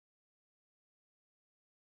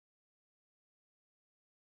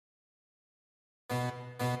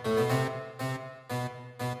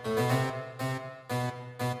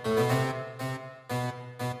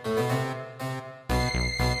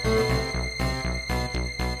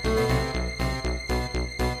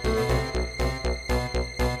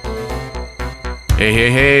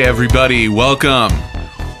Hey, everybody. Welcome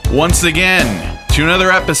once again to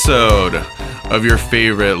another episode of your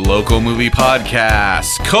favorite local movie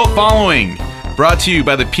podcast, Cult Following, brought to you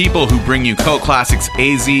by the people who bring you Cult Classics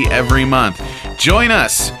AZ every month. Join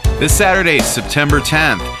us this Saturday, September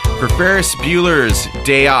 10th, for Ferris Bueller's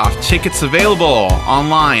Day Off. Tickets available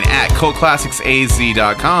online at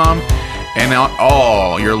cultclassicsaz.com and at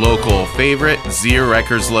all your local favorite Zia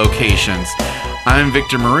Records locations. I'm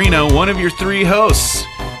Victor Marino, one of your three hosts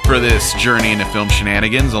for this journey into film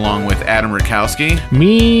shenanigans, along with Adam Rakowski,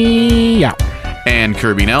 Meow, and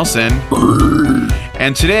Kirby Nelson.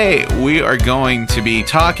 And today we are going to be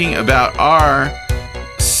talking about our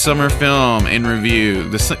summer film in review,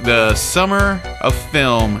 the summer of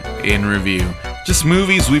film in review. Just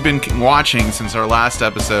movies we've been watching since our last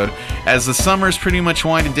episode, as the summer's pretty much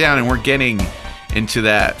winding down and we're getting into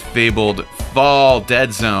that fabled fall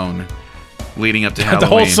dead zone leading up to Halloween. The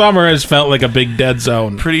whole summer has felt like a big dead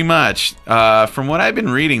zone. Pretty much. From what I've been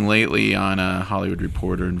reading lately on Hollywood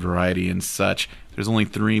Reporter and Variety and such, there's only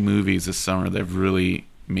 3 movies this summer that have really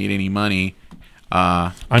made any money.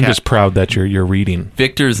 I'm just proud that you're reading.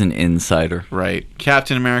 Victor's an insider. Right.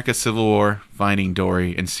 Captain America, Civil War, Finding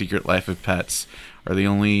Dory, and Secret Life of Pets are the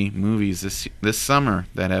only movies this summer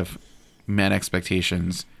that have met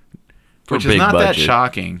expectations. Which is not that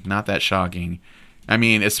shocking. Not that shocking. I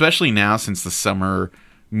mean, especially now since the summer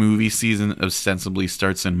movie season ostensibly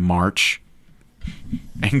starts in March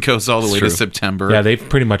and goes all the way to September. Yeah, they've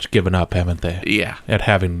pretty much given up, haven't they? Yeah. At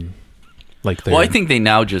having like their, well, I think they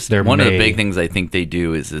now just one May. of the big things I think they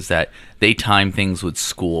do is that they time things with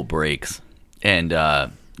school breaks and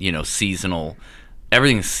seasonal.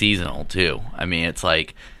 Everything's seasonal too. I mean, it's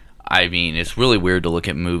really weird to look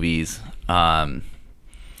at movies.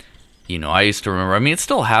 I used to remember, it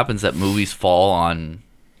still happens that movies fall on,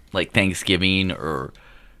 like, Thanksgiving or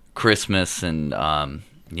Christmas and,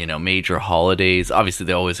 major holidays. Obviously,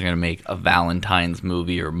 they always are going to make a Valentine's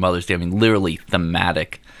movie or Mother's Day. Literally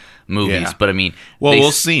thematic movies. Yeah. But,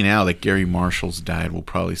 we'll see now that Gary Marshall's died. We'll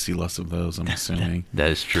probably see less of those, I'm assuming. That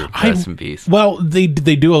is true. Rest in peace. Well, they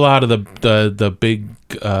do a lot of the big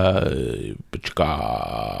tentpoles,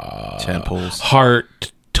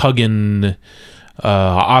 heart-tugging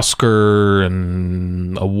Oscar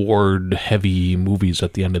and award heavy movies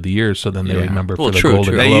at the end of the year, so then they remember for the Golden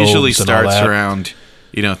Globes. That usually starts around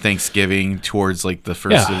Thanksgiving, towards like the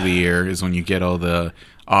first of the year is when you get all the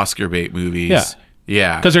Oscar bait movies.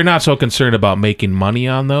 Yeah, because they're not so concerned about making money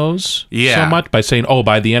on those so much by saying,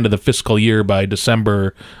 by the end of the fiscal year, by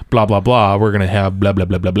December, blah blah blah, we're gonna have blah blah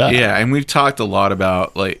blah blah blah. Yeah, and we've talked a lot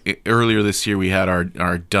about, like, earlier this year we had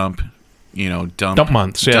our dump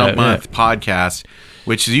month podcast,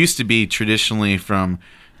 which used to be traditionally from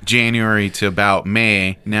January to about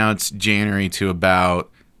May. Now it's January to about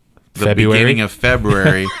the beginning of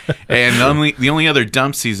February. And the only other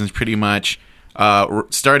dump season is pretty much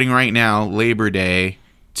starting right now, Labor Day,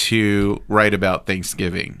 to right about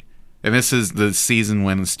Thanksgiving. And this is the season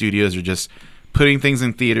when the studios are just putting things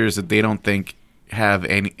in theaters that they don't think have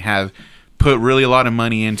put really a lot of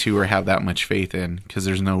money into or have that much faith in, because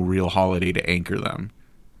there's no real holiday to anchor them.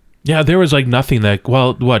 Yeah, there was like nothing that,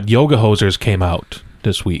 Yoga Hosers came out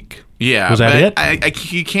this week. Yeah. Was that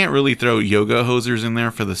it? You can't really throw Yoga Hosers in there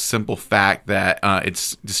for the simple fact that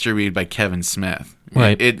it's distributed by Kevin Smith.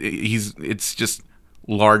 Right. It's just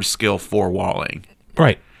large scale four-walling.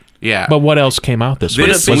 Right. Yeah. But what else came out this week?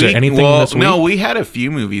 Was there anything this week? No, we had a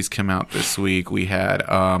few movies come out this week. We had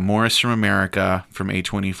Morris from America from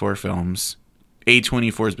A24 Films.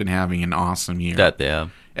 A24 has been having an awesome year. That they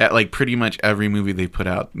have. Pretty much every movie they put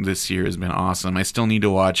out this year has been awesome. I still need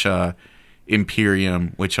to watch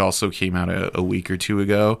Imperium, which also came out a week or two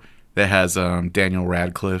ago, that has Daniel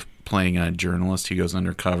Radcliffe playing a journalist who goes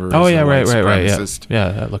undercover. Oh, yeah, right.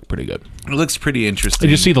 Yeah, that looked pretty good. It looks pretty interesting.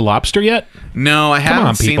 Did you see The Lobster yet? No, I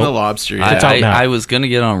haven't seen The Lobster yet. It's out now. I was going to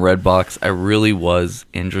get on Redbox. I really was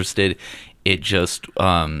interested. It just...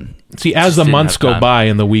 See, as the months go by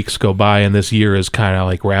and the weeks go by and this year is kind of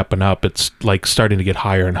like wrapping up, it's like starting to get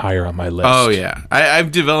higher and higher on my list. Oh, yeah. I've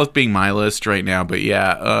developing my list right now, but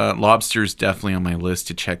yeah, Lobster's definitely on my list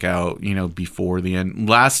to check out, before the end.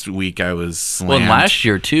 Last week I was slammed. Well, and last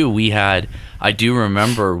year too, I do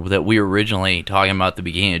remember that we were originally talking about the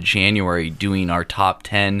beginning of January doing our top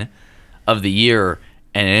 10 of the year,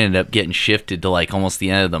 and it ended up getting shifted to like almost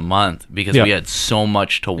the end of the month because we had so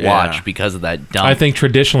much to watch because of that dump. I think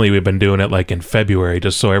traditionally we've been doing it like in February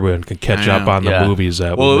just so everyone can catch up on the movies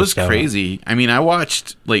that it was crazy. I mean, I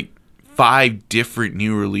watched like 5 different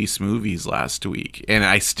new release movies last week, and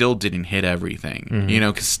I still didn't hit everything.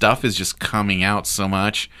 Because stuff is just coming out so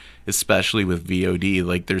much. especially with VOD.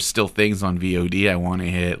 Like, there's still things on VOD I want to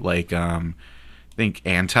hit. Like, I think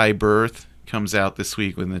Anti-Birth comes out this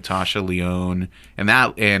week with Natasha Lyonne and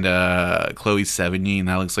Chloe Sevigny, and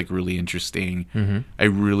that looks like really interesting. Mm-hmm. I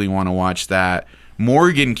really want to watch that.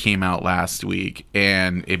 Morgan came out last week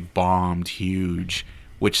and it bombed huge,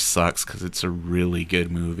 which sucks because it's a really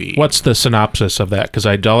good movie. What's the synopsis of that? Because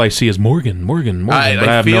all I see is Morgan, but I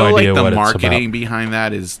have feel no like idea the what marketing it's about. behind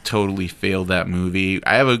that is totally failed that movie.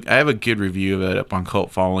 I have a good review of it up on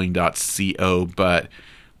cultfollowing.co, but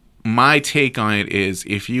my take on it is,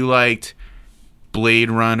 if you liked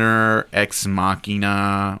Blade Runner, Ex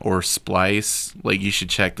Machina, or Splice, like, you should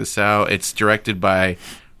check this out. It's directed by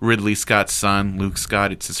Ridley Scott's son, Luke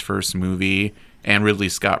Scott. It's his first movie, and Ridley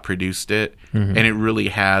Scott produced it, and it really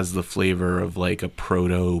has the flavor of like a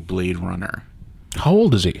proto Blade Runner. How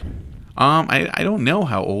old is he? I don't know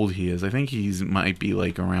how old he is. I think might be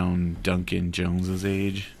like around Duncan Jones's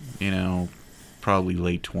age. Probably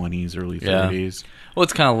late 20s, early 30s. Well,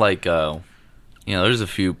 it's kind of like there's a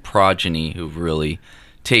few progeny who've really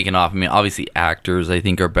taken off. I mean, obviously actors I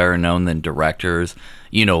think are better known than directors.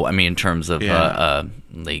 In terms of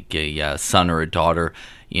like a son or a daughter.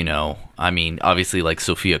 Obviously, like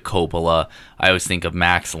Sofia Coppola. I always think of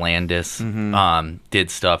Max Landis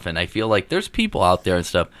did stuff, and I feel like there's people out there and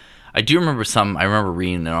stuff. I remember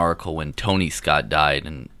reading an article when Tony Scott died,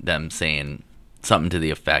 and them saying something to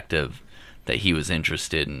the effect of that he was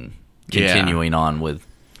interested in continuing on with.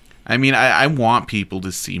 I mean, I want people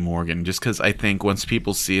to see Morgan, just because I think once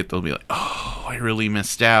people see it, they'll be like, oh, I really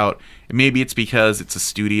missed out. And maybe it's because it's a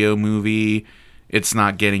studio movie. It's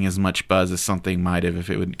not getting as much buzz as something might have if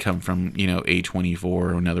it would come from, A24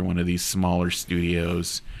 or another one of these smaller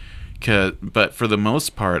studios. But for the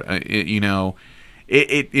most part, it in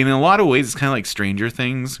a lot of ways, it's kind of like Stranger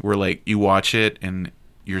Things, where like you watch it and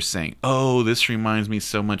you're saying, oh, this reminds me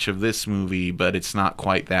so much of this movie, but it's not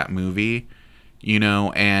quite that movie.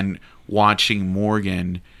 And watching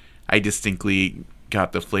Morgan, I distinctly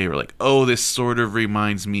got the flavor like, oh, this sort of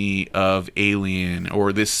reminds me of Alien,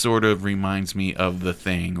 or this sort of reminds me of The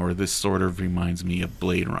Thing, or this sort of reminds me of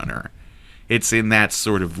Blade Runner. It's in that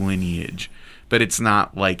sort of lineage, but it's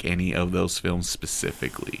not like any of those films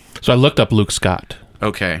specifically. So I looked up Luke Scott.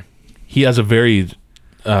 Okay. He has a very,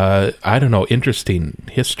 interesting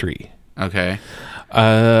history. Okay.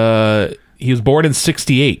 He was born in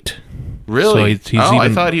 1968. Really? So I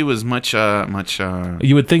thought he was much.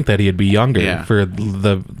 You would think that he'd be younger for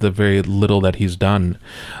the very little that he's done.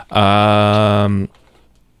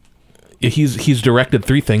 He's directed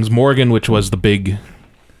 3 things: Morgan, which was the big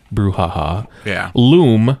brouhaha. Yeah.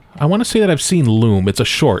 Loom. I want to say that I've seen Loom. It's a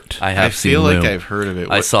short. I feel like I've heard of it.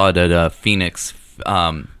 I saw it at Phoenix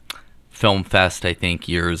Film Fest, I think,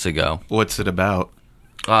 years ago. What's it about?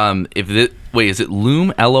 Is it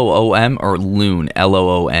Loom, Loom, or Loon,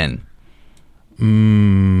 Loon?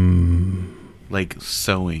 Like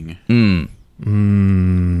sewing.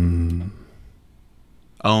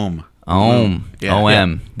 Om. Yeah.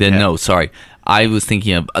 OM. Then no, sorry. I was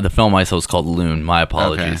thinking of the film I saw was called Loon. My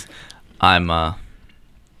apologies. Okay. I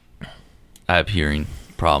have hearing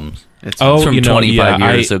problems. It's from 25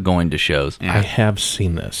 years of going to shows. Yeah. I have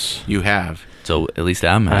seen this. You have. So at least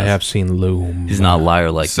Adam has. I have seen Loom. He's not a liar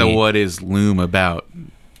like me. So what is Loom about?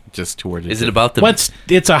 Just towards it about the?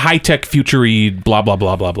 It's a high tech futury blah blah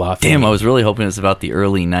blah blah blah. Damn, I was really hoping it was about the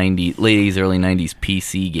late 90s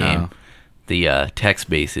PC game, the text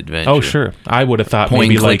based adventure. Oh sure, I would have thought point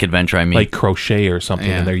maybe and click like adventure. I mean, like Crochet or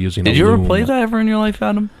something, and they're using. Did you ever play that ever in your life,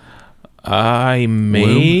 Adam? I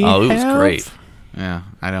may. Oh, it was great. Yeah,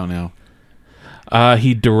 I don't know.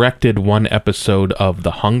 He directed one episode of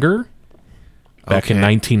The Hunger back in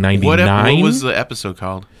 1999. What was the episode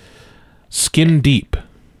called? Skin Deep.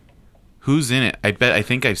 Who's in it? I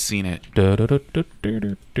think I've seen it.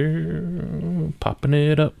 Popping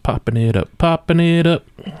it up, popping it up, popping it up.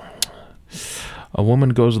 A woman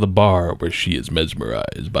goes to the bar where she is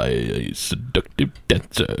mesmerized by a seductive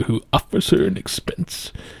dancer who offers her an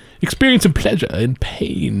experience and pleasure and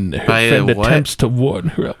pain. Her friend attempts to warn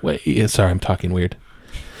her away. Sorry, I'm talking weird.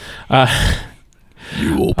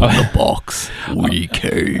 You open the box. We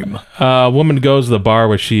came. A woman goes to the bar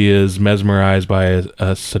where she is mesmerized by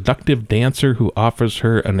a seductive dancer who offers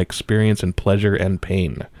her an experience in pleasure and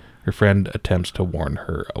pain. Her friend attempts to warn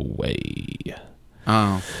her away.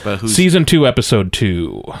 Oh, but who's... Season 2, Episode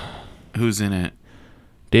 2. Who's in it?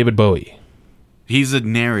 David Bowie. He's a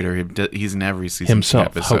narrator. He's in every season. Himself,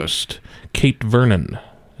 episode. Host. Kate Vernon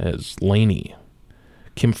as Lainey.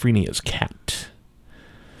 Kim Freeney as Kat.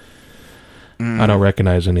 I don't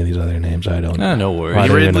recognize any of these other names. I don't. No worries.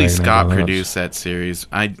 Ridley Scott produced that series.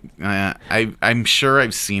 I'm sure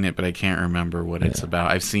I've seen it, but I can't remember what it's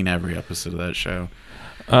about. I've seen every episode of that show.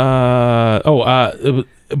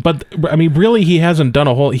 But I mean, really, he hasn't done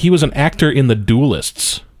a whole. He was an actor in The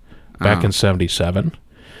Duelists back in '77.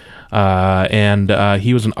 And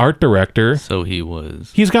he was an art director. So he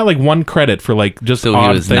was. He's got like one credit for like just. So he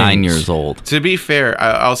was things. 9 years old. To be fair,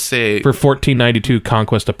 I'll say for 1492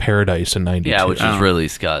 Conquest of Paradise in '92. Yeah, which is Ridley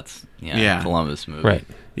Scott's Columbus movie. Right.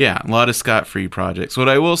 Yeah, a lot of Scott-free projects. What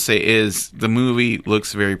I will say is the movie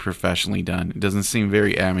looks very professionally done. It doesn't seem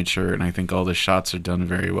very amateur, and I think all the shots are done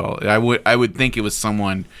very well. I would think it was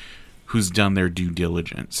someone who's done their due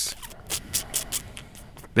diligence.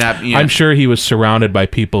 I'm sure he was surrounded by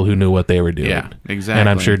people who knew what they were doing. Yeah, exactly. And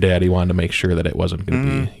I'm sure Daddy wanted to make sure that it wasn't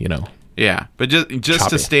going to be, Yeah, but just choppy.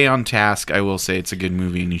 To stay on task, I will say it's a good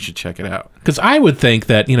movie and you should check it out. Because I would think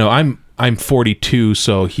that I'm 42,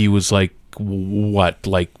 so he was like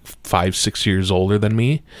 5-6 years older than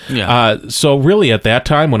me. Yeah. So really, at that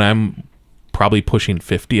time, when I'm probably pushing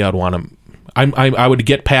 50, I'd want to. I would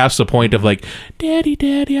get past the point of like, Daddy,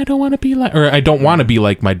 I don't want to be like, or I don't want to be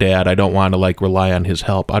like my dad. I don't want to like rely on his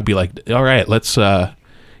help. I'd be like, all right, let's,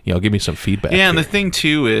 give me some feedback. Yeah, and the thing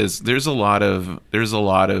too is there's a lot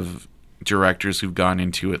of directors who've gone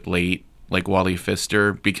into it late, like Wally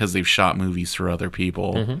Pfister, because they've shot movies for other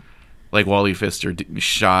people. Mm-hmm. Like Wally Pfister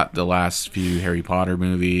shot the last few Harry Potter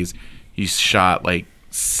movies. He shot like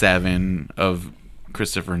 7 of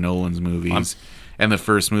Christopher Nolan's movies. And the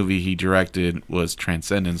first movie he directed was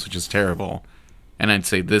Transcendence, which is terrible. And I'd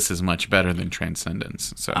say this is much better than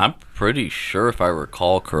Transcendence. So I'm pretty sure, if I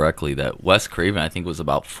recall correctly, that Wes Craven, I think, was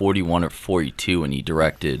about 41 or 42 when he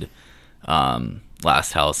directed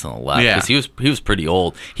Last House on the Left. Yeah. Because he was pretty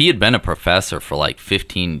old. He had been a professor for like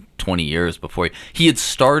 15, 20 years before. He had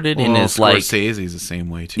started in his like... Scorsese's the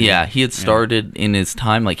same way, too. Yeah, he had started in his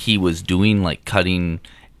time, like he was doing like cutting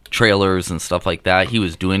trailers and stuff like that. He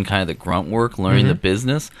was doing kind of the grunt work, learning the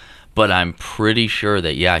business. But I'm pretty sure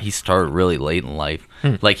that he started really late in life.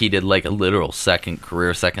 Like he did like a literal second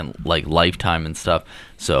like lifetime and stuff.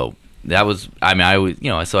 So that was,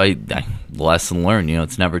 lesson learned,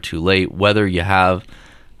 it's never too late. Whether you have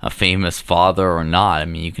a famous father or not, I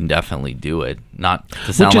mean, you can definitely do it. Not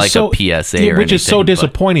to sound like a PSA or anything. Which is so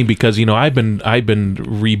disappointing because, I've been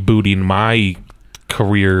rebooting my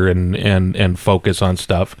career and focus on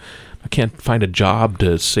stuff. I can't find a job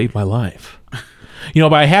to save my life.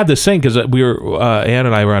 But I had this thing because we were Ann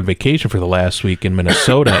and I were on vacation for the last week in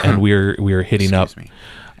Minnesota, and we were hitting up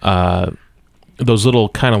those little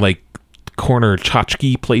kind of like corner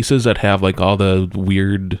tchotchke places that have like all the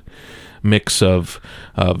weird mix of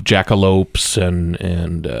jackalopes and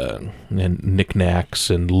knickknacks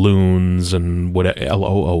and loons and what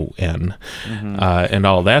LOON and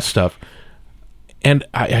all that stuff. And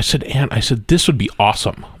I said, Ann, this would be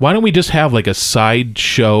awesome. Why don't we just have like a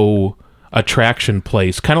sideshow attraction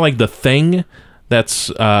place, kind of like The Thing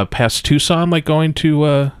that's past Tucson, like going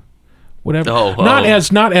to whatever. Not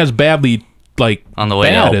as badly like on the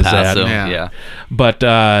way bad to El as Paso. that. Yeah. But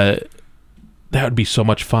that would be so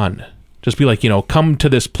much fun. Just be like, come to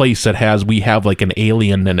this place that we have like an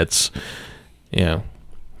alien and it's,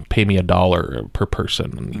 pay me $1 per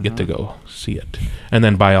person and you get to go see it and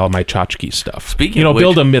then buy all my tchotchke stuff. Speaking of which,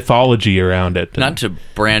 build a mythology around it. Not to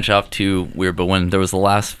branch off too weird, but when there was the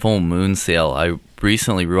last full moon sale, I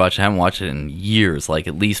recently rewatched it. I haven't watched it in years, like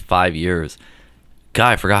at least 5 years.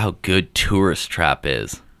 God, I forgot how good Tourist Trap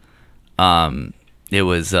is. It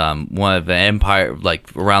was one of the Empire,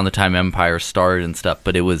 like around the time Empire started and stuff,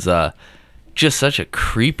 but it was just such a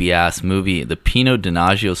creepy ass movie. The Pino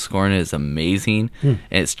Donaggio score in it is amazing. And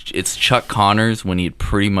it's Chuck Connors when he had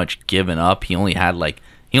pretty much given up. He only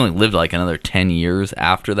lived like another 10 years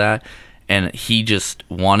after that, and he just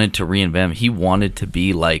wanted to reinvent. He wanted to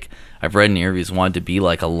be like, I've read in interviews, wanted to be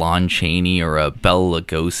like a Lon Chaney or a Bela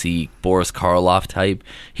Lugosi, Boris Karloff type.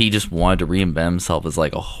 He just wanted to reinvent himself as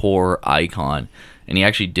like a horror icon, and he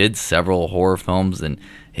actually did several horror films. And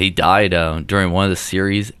he died during one of the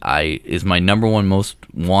series. Is my number one most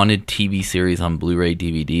wanted TV series on Blu-ray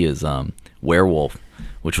DVD is Werewolf,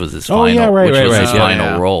 which was his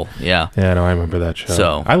final role. Yeah. Yeah, no, I remember that show.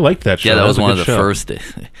 So I liked that show. Yeah, that was one of the first.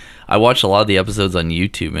 I watched a lot of the episodes on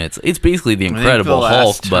YouTube, and it's basically the Incredible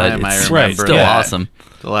Hulk, but it's still awesome.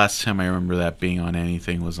 The last time I remember that being on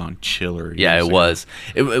anything was on Chiller. Yeah, it was.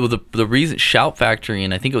 It was the reason Shout Factory,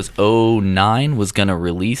 and I think it was 2009, was going to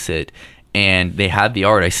release it. And they had the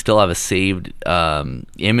art. I still have a saved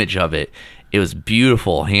image of it. It was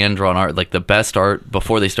beautiful, hand-drawn art, like the best art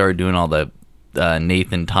before they started doing all the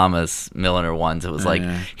Nathan Thomas Milliner ones. It was like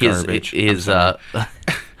garbage. his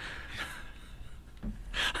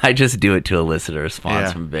I just do it to elicit a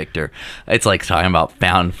response from Victor. It's like talking about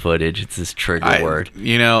found footage. It's this trigger word.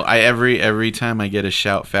 Every time I get a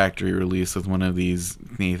Shout Factory release with one of these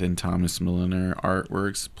Nathan Thomas Milliner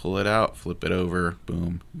artworks, pull it out, flip it over,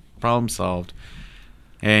 boom, problem solved.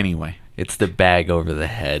 Anyway, it's the bag over the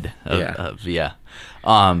head. I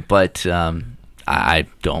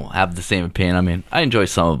don't have the same opinion. I mean, I enjoy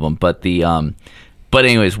some of them, but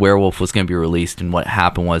anyways, Werewolf was going to be released, and what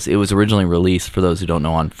happened was it was originally released, for those who don't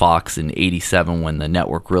know, on Fox in '87 when the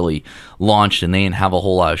network really launched, and they didn't have a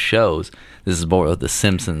whole lot of shows. This is where The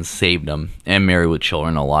Simpsons saved them, and Married with Children,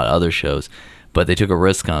 and a lot of other shows. But they took a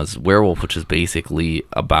risk on it. Werewolf, which is basically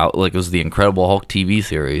about, like, it was the Incredible Hulk TV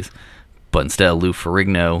series, but instead of Lou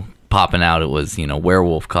Ferrigno popping out, it was,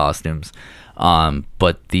 werewolf costumes.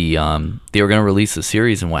 But they were going to release the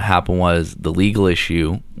series, and what happened was the legal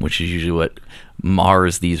issue, which is usually what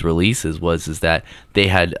mars these releases, is that they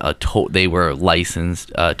had they were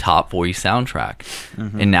licensed top 40 soundtrack,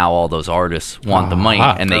 and now all those artists want the money,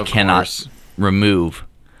 and they cannot remove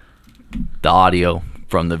the audio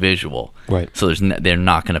from the visual. Right. So they're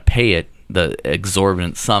not going to pay it the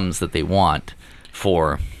exorbitant sums that they want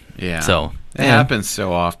for. Yeah. So it happens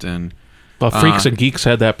so often. Well, Freaks and Geeks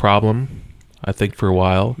had that problem, I think, for a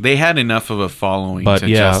while. They had enough of a following to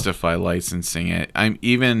justify licensing it.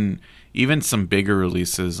 Even some bigger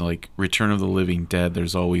releases like Return of the Living Dead,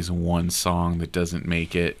 there's always one song that doesn't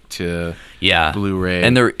make it to Blu-ray.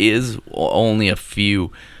 And there is only a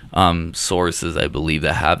few sources, I believe,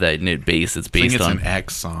 that have that, and it's based I think it's on an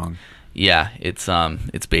X song. Yeah, it's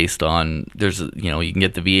based on, there's you can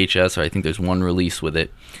get the VHS, or I think there's one release with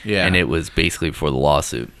it. Yeah. And it was basically before the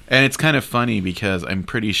lawsuit. And it's kind of funny because I'm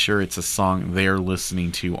pretty sure it's a song they're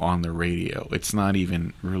listening to on the radio. It's not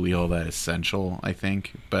even really all that essential, I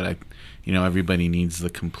think, but everybody needs the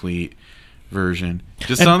complete version.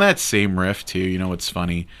 Just on that same riff too, what's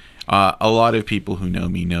funny? A lot of people who know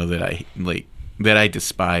me know that I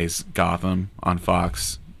despise Gotham on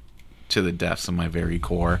Fox to the depths of my very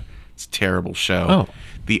core. It's a terrible show. Oh.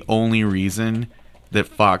 The only reason that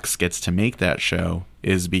Fox gets to make that show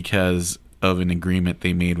is because of an agreement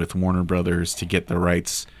they made with Warner Brothers to get the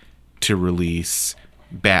rights to release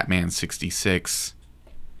Batman 66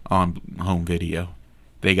 on home video.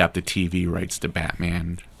 They got the TV rights to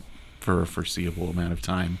Batman for a foreseeable amount of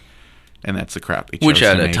time. And that's the crap they chose Which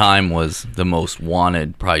at to a make. time was the most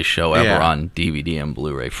wanted probably show ever on DVD and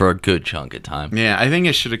Blu-ray for a good chunk of time. Yeah, I think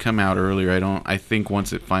it should have come out earlier. I think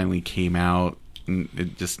once it finally came out,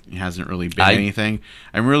 it just hasn't really been anything.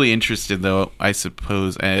 I'm really interested, though. I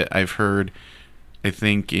suppose I've heard, I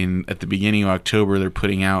think at the beginning of October, they're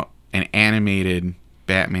putting out an animated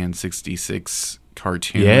Batman 66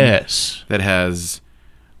 cartoon. Yes. That has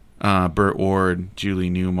Burt Ward, Julie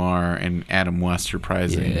Newmar, and Adam West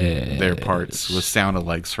reprising their parts with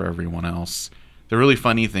sound-alikes for everyone else. The really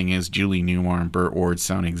funny thing is Julie Newmar and Burt Ward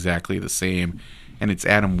sound exactly the same, and it's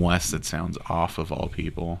Adam West that sounds off of all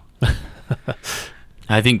people.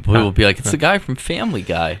 I think people will be like, it's the guy from Family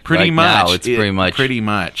Guy. Pretty much. Now, it's pretty much. Pretty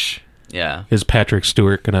much. Yeah. Is Patrick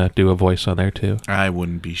Stewart going to do a voice on there, too? I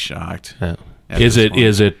wouldn't be shocked. Yeah. Is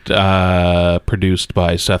it produced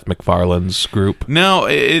by Seth MacFarlane's group? No,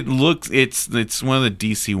 it's one of the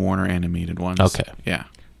DC Warner animated ones. Okay. Yeah.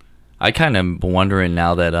 I kind of wondering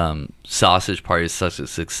now that Sausage Party is such a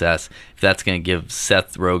success, if that's going to give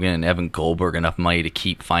Seth Rogen and Evan Goldberg enough money to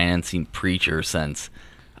keep financing Preacher, since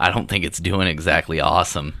I don't think it's doing exactly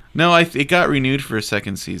awesome. No, it got renewed for a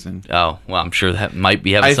second season. Oh, well, I'm sure that might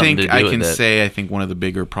be having something to do with it. I think one of the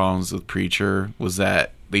bigger problems with Preacher was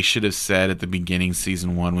that they should have said at the beginning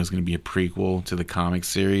season 1 was going to be a prequel to the comic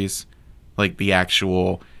series. Like, the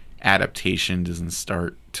actual adaptation doesn't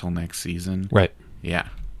start till next season. Right. Yeah.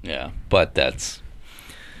 Yeah, but that's,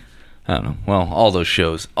 I don't know. Well, all those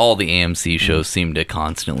shows, all the AMC shows seem to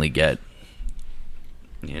constantly get,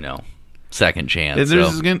 second chance.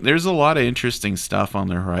 There's a lot of interesting stuff on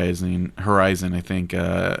the horizon. I think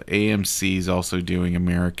AMC is also doing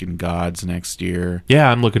American Gods next year. Yeah,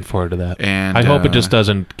 I'm looking forward to that. And I hope it just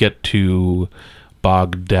doesn't get too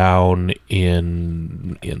bogged down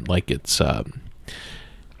in like it's.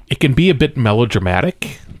 It can be a bit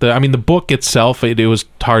melodramatic. The book itself, it was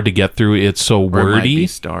hard to get through. It's so wordy. Or it might be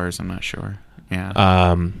Stars, I'm not sure.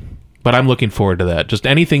 Yeah. But I'm looking forward to that. Just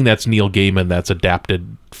anything that's Neil Gaiman that's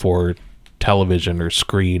adapted for television or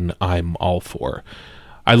screen, I'm all for.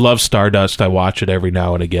 I love Stardust. I watch it every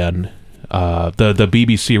now and again. The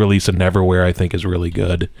BBC release of Neverwhere, I think, is really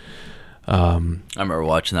good. I remember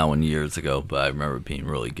watching that one years ago, but I remember it being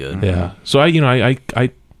really good. Yeah. So I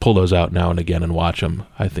pull those out now and again and watch them.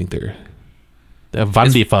 I think they're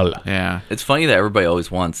wonderful. Yeah. It's funny that everybody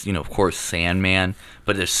always wants, of course, Sandman,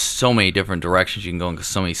 but there's so many different directions you can go in,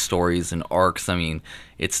 so many stories and arcs. I mean,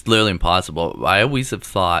 it's literally impossible. I always have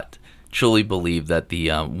truly believed that the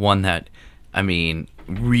one that,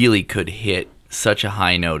 really could hit such a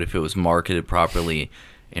high note if it was marketed properly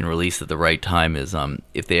and released at the right time is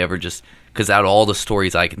if they ever just, because out of all the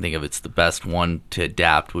stories I can think of, it's the best one to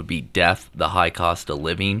adapt would be Death, the High Cost of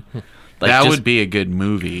Living. That would be a good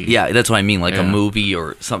movie. Yeah, that's what I mean, a movie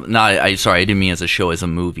or something. Sorry, I didn't mean as a show, as a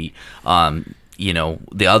movie. The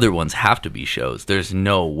other ones have to be shows. There's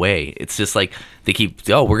no way. It's just like they keep,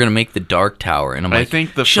 we're going to make the Dark Tower. And I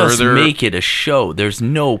think just make it a show. There's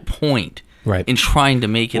no point in trying to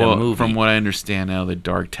make it a movie. From what I understand now, the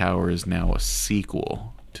Dark Tower is now a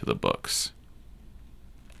sequel to the books.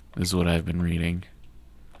 Is what I've been reading.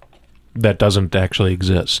 That doesn't actually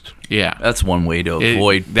exist. Yeah. That's one way to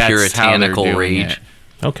avoid puritanical rage.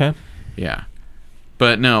 Okay. Yeah.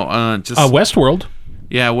 But no, just... Westworld.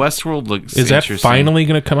 Yeah, Westworld looks Is that finally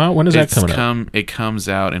going to come out? When is that coming out? It comes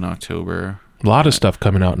out in October. A lot of stuff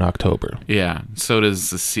coming out in October. Yeah. So does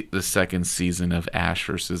the second season of Ash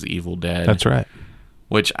vs. Evil Dead. That's right.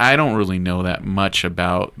 Which I don't really know that much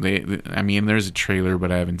about. There's a trailer,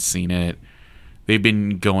 but I haven't seen it. They've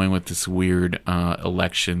been going with this weird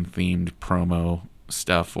election-themed promo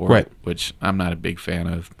stuff for it, which I'm not a big fan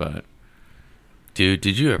of. But dude,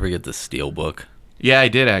 did you ever get the Steelbook? Yeah, I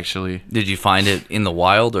did actually. Did you find it in the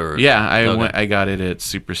wild or? Yeah, I got it at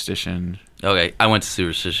Superstition. Okay, I went to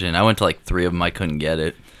Superstition. I went to 3 of them. I couldn't get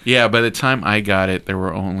it. Yeah, by the time I got it, there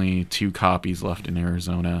were only 2 copies left in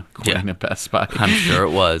Arizona, according to Best Buy. I'm sure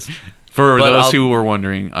it was. For those who were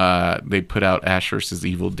wondering, they put out Ash vs.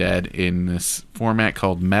 Evil Dead in this format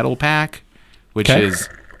called Metal Pack, which is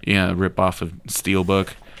a rip-off of Steelbook.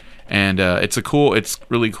 And it's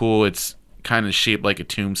really cool. It's kind of shaped like a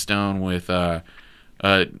tombstone with a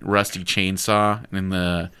rusty chainsaw,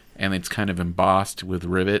 and it's kind of embossed with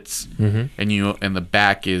rivets. Mm-hmm. And the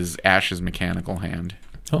back is Ash's mechanical hand.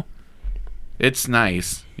 Oh. It's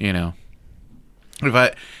nice,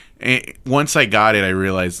 Once I got it, I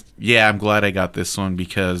realized, I'm glad I got this one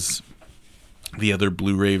because the other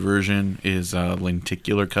Blu-ray version is a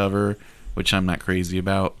lenticular cover, which I'm not crazy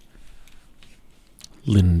about.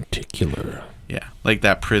 Lenticular. Yeah, like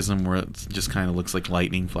that prism where it just kind of looks like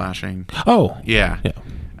lightning flashing. Oh. Yeah.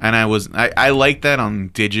 And I like that on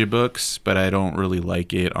digibooks, but I don't really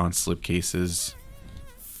like it on slipcases.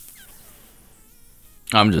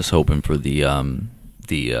 I'm just hoping for the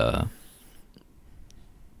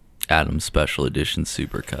Adam Special Edition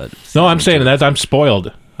Supercut. No, I'm saying that I'm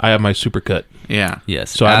spoiled. I have my Supercut. Yeah.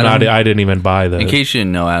 Yes. So Adam, I didn't even buy the... In case you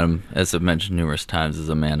didn't know, Adam, as I've mentioned numerous times, is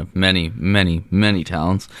a man of many, many, many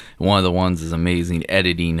talents. One of the ones is amazing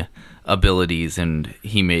editing abilities, and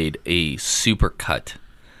he made a supercut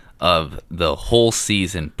of the whole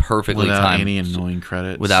season perfectly timed. Without any annoying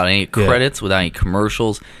credits. Without any credits, without any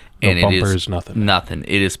commercials. No bumpers, nothing. Nothing.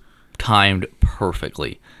 It is timed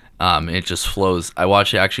perfectly. It just flows. I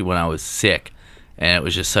watched it actually when I was sick, and it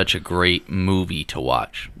was just such a great movie to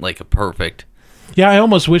watch. Like a perfect... Yeah, I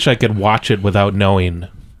almost wish I could watch it without knowing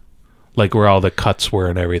where all the cuts were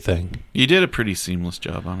and everything. You did a pretty seamless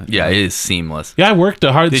job on it. Yeah, it is seamless. Yeah, I worked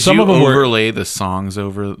hard. Did some you of them overlay the songs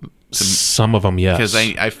over... Some of them, yes. Because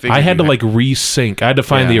I figured... I had to resync. I had to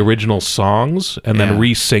find the original songs and then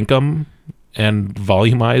resync them and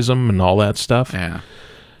volumize them and all that stuff. Yeah.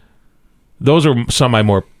 Those are some of my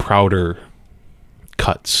more prouder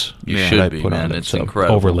cuts. You should be, man. It's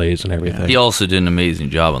incredible. Overlays and everything. He also did an amazing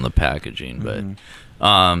job on the packaging, but...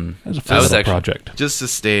 That was a project. Just to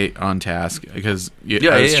stay on task, because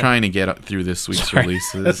I was trying to get through this week's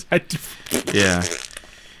releases. Yeah.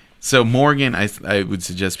 So Morgan, I would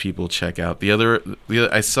suggest people check out the other.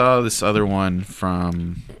 I saw this other one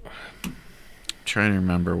from... I'm trying to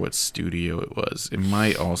remember what studio it was. It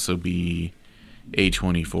might also be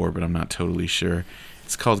A24, but I'm not totally sure.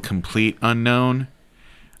 It's called Complete Unknown,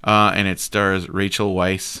 and it stars Rachel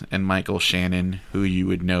Weisz and Michael Shannon, who you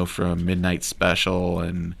would know from Midnight Special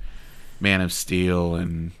and Man of Steel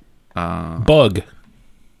and Bug.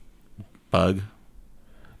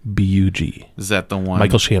 B-U-G. Is that the one?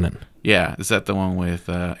 Michael Shannon. Yeah, is that the one with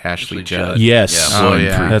Ashley Judd? Yes.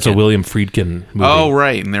 Yeah, that's a William Friedkin movie. Oh,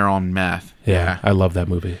 right, and they're on meth. Yeah, I love that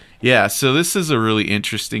movie. Yeah, so this is a really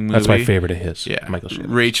interesting movie. That's my favorite of his. Yeah, Michael Shannon.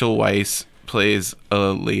 Rachel Weisz plays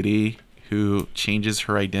a lady who changes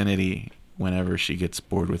her identity whenever she gets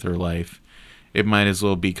bored with her life. It might as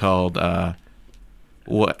well be called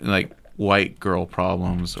what white girl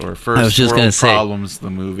problems or first world problems.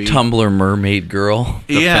 The movie Tumblr mermaid girl.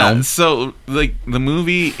 Film. So like the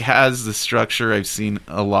movie has the structure I've seen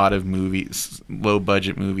a lot of movies, low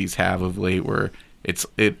budget movies have of late, where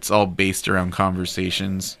it's all based around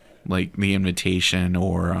conversations like The Invitation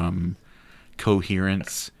or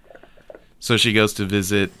Coherence. So she goes to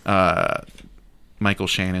visit Michael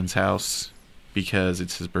Shannon's house because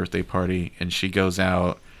it's his birthday party, and she goes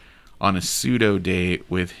out on a pseudo date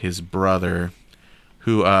with his brother,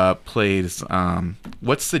 who plays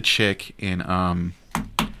what's the chick in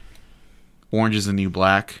Orange Is the New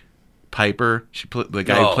Black? Piper. The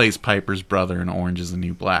guy who plays Piper's brother in Orange Is the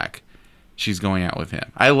New Black. She's going out with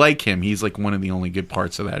him. I like him. He's like one of the only good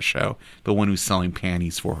parts of that show. The one who's selling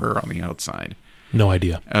panties for her on the outside. No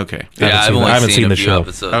idea. Okay. Yeah, I haven't seen the show.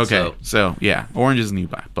 Episodes, okay. So yeah, Orange Is the New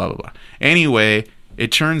Black. Blah blah blah. Anyway,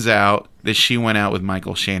 it turns out that she went out with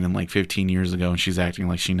Michael Shannon like 15 years ago, and she's acting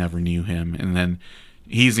like she never knew him. And then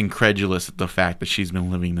he's incredulous at the fact that she's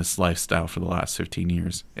been living this lifestyle for the last 15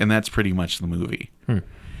 years. And that's pretty much the movie.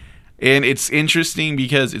 And it's interesting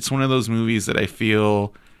because it's one of those movies that I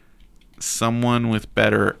feel someone with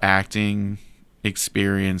better acting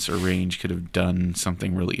experience or range could have done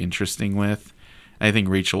something really interesting with. I think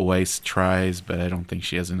Rachel Weisz tries, but I don't think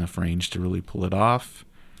she has enough range to really pull it off.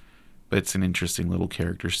 But it's an interesting little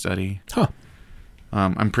character study. Huh.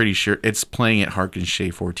 I'm pretty sure it's playing at Harkins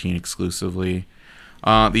Shea 14 exclusively.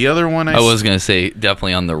 The other one I was going to say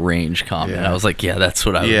definitely on the range comment. Yeah. I was like, yeah, that's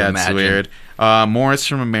what I would imagine. Yeah, it's weird. Morris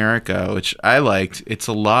from America, which I liked. It's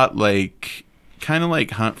a lot like, kind of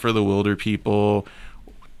like Hunt for the Wilder People,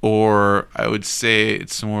 or I would say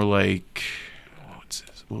it's more like,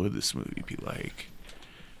 what would this movie be like?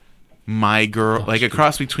 My Girl, like a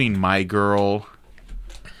cross between My Girl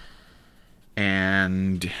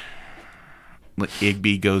and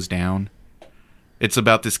Igby Goes Down. It's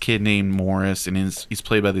about this kid named Morris, and he's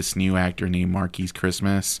played by this new actor named Marquise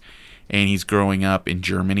Christmas, and he's growing up in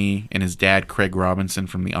Germany, and his dad, Craig Robinson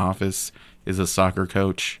from The Office, is a soccer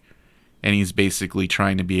coach, and he's basically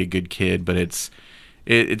trying to be a good kid, but it's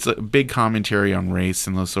a big commentary on race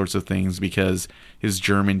and those sorts of things, because his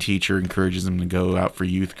German teacher encourages him to go out for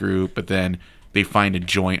youth group, but then they find a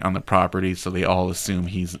joint on the property, so they all assume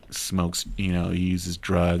he smokes, he uses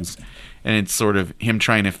drugs. And it's sort of him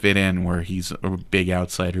trying to fit in where he's a big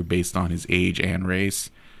outsider based on his age and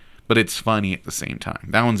race. But it's funny at the same time.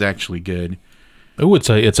 That one's actually good. Oh, it's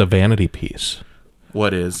a vanity piece.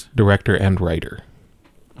 What is? Director and writer.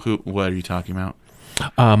 What are you talking about?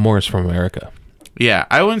 Morris from America. Yeah,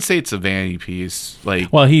 I wouldn't say it's a vanity piece.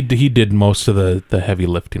 Well, he did most of the heavy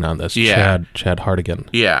lifting on this. Yeah. Chad Hartigan.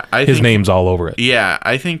 Yeah, his name's all over it. Yeah,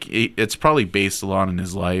 I think it's probably based a lot on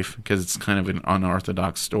his life because it's kind of an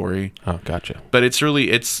unorthodox story. Oh, gotcha. But it's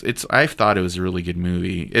really I thought it was a really good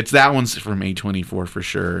movie. That one's from A24 for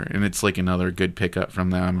sure, and it's like another good pickup from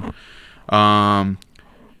them.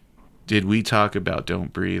 Did we talk about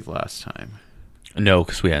Don't Breathe last time? No,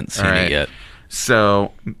 because we hadn't seen it yet.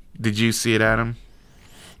 So, did you see it, Adam?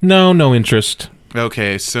 No interest.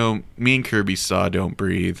 Okay, so me and Kirby saw Don't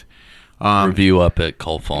Breathe. Review up at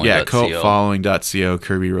cultfollowing.co. Yeah, cultfollowing.co.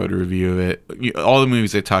 Kirby wrote a review of it. All the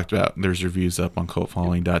movies I talked about, there's reviews up on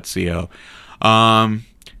cultfollowing.co.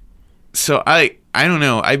 So I don't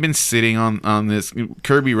know. I've been sitting on this.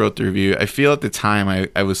 Kirby wrote the review. I feel at the time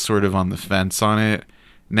I was sort of on the fence on it.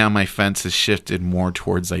 Now my fence has shifted more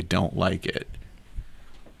towards I don't like it.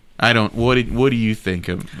 I don't. What do you think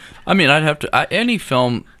of? I mean, I'd have to any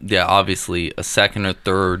film. Yeah, obviously a second or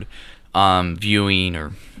third viewing,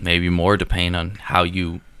 or maybe more, depending on how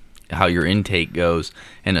your intake goes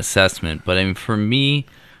and assessment. But I mean, for me,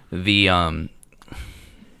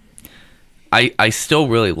 I still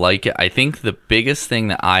really like it. I think the biggest thing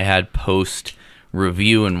that I had post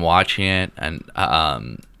review and watching it, and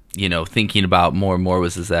thinking about more and more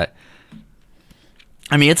is that.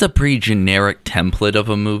 I mean, it's a pretty generic template of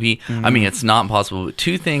a movie. Mm-hmm. I mean, it's not impossible. But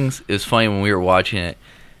two things is funny when we were watching it.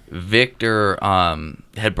 Victor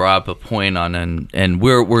had brought up a point on, and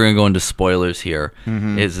we're gonna go into spoilers here.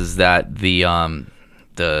 Mm-hmm. Is that the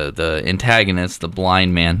antagonist, the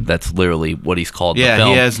blind man? That's literally what he's called. Yeah, in the film.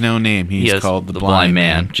 He has no name. He's called the blind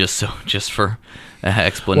man. Just for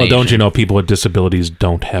explanation. Well, don't you know people with disabilities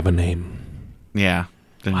don't have a name? Yeah,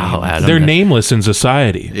 they're nameless in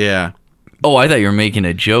society. Yeah. Oh, I thought you were making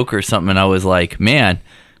a joke or something, and I was like, man,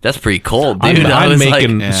 that's pretty cold, dude. I'm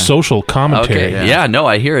making social commentary. Okay. Yeah, no,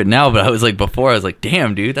 I hear it now, but I was like, before, I was like,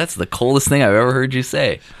 damn, dude, that's the coldest thing I've ever heard you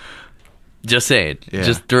say. Just saying. Yeah.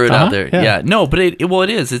 Just threw it out there. Yeah. No, but it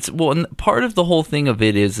is. And part of the whole thing of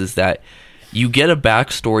it is that you get a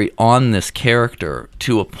backstory on this character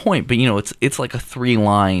to a point, but, it's like a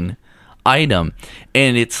 3-line item.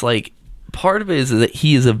 And it's like, part of it is that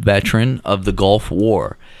he is a veteran of the Gulf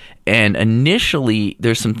War. And initially,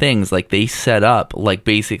 there's some things like they set up, like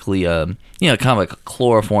basically, kind of like a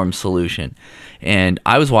chloroform solution. And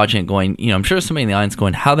I was watching it going, I'm sure somebody in the audience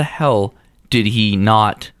going, how the hell did he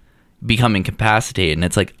not become incapacitated? And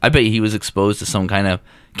it's like, I bet he was exposed to some kind of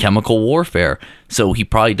chemical warfare. So he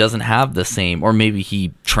probably doesn't have the same, or maybe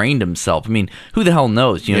he trained himself. I mean, who the hell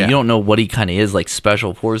knows? You don't know what he kind of is, like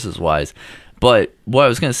special forces wise. But what I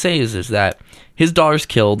was going to say is that his daughter's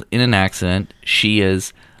killed in an accident. She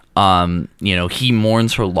is... he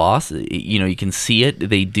mourns her loss. You can see it.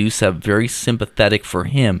 They do sound very sympathetic for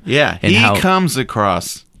him. Yeah, and he comes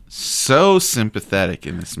across so sympathetic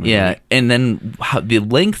in this movie. Yeah, and then the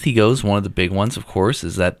length he goes. One of the big ones, of course,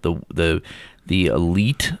 is that the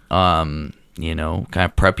elite, kind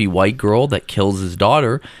of preppy white girl that kills his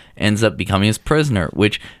daughter ends up becoming his prisoner,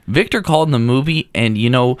 which Victor called in the movie, and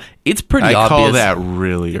it's pretty obvious. I call that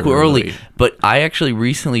really early. But I actually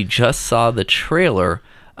recently just saw the trailer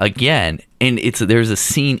again, and there's a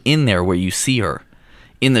scene in there where you see her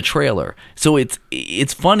in the trailer. So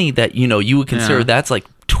it's funny that you would consider that's like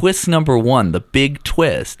twist number one, the big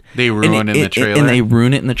twist. They ruin it in the trailer, and they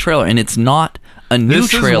ruin it in the trailer, and it's not a new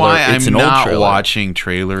trailer. This is why it's an old old trailer. Watching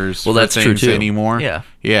trailers. Well, that's true too. Anymore.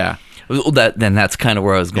 Yeah. Well, then that's kind of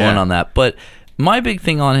where I was going on that. But my big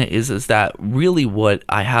thing on it is that really what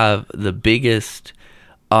I have the biggest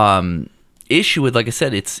issue with. Like I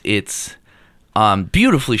said, it's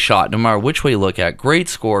beautifully shot no matter which way you look at. Great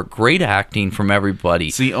score, great acting from everybody.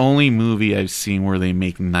 It's the only movie I've seen where they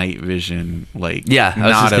make night vision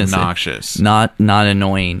not obnoxious, not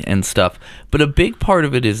annoying and stuff. But a big part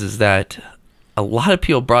of it is that a lot of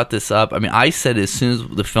people brought this up. I mean, I said as soon as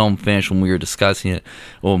the film finished, when we were discussing it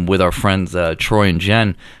with our friends Troy and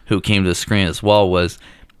Jen, who came to the screen as well, was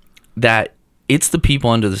that it's the people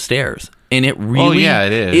under the stairs. And it really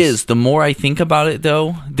it is. The more I think about it,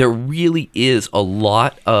 though, there really is a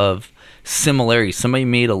lot of similarities. Somebody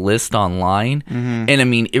made a list online, and I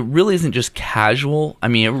mean, it really isn't just casual. I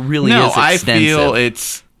mean, it really is extensive. I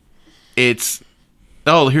feel it's.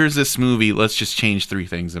 Oh, here's this movie. Let's just change 3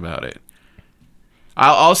 things about it.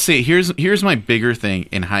 I'll say here's my bigger thing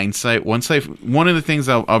in hindsight. One of the things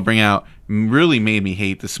I'll bring out really made me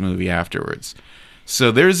hate this movie afterwards.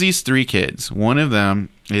 So there's these 3 kids. One of them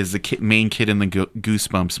is the main kid in the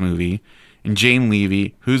Goosebumps movie, and Jane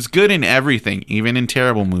Levy, who's good in everything, even in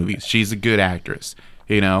terrible movies. She's a good actress.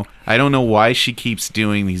 I don't know why she keeps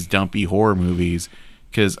doing these dumpy horror movies,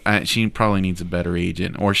 because she probably needs a better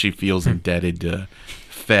agent, or she feels indebted to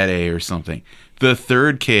Fede or something. The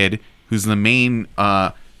third kid, who's the main,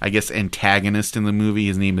 antagonist in the movie,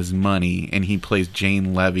 his name is Money, and he plays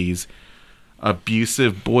Jane Levy's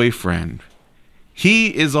abusive boyfriend.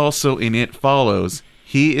 He is also in It Follows.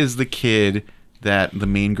 He is the kid that the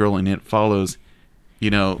main girl in It Follows,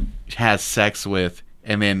 has sex with,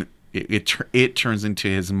 and then it turns into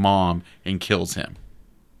his mom and kills him.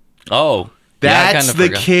 Oh, that's the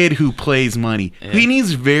kid who plays Money. Yeah.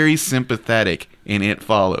 He's very sympathetic in It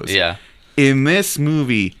Follows. Yeah. In this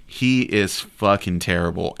movie, he is fucking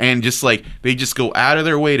terrible, and just like they just go out of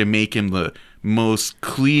their way to make him the most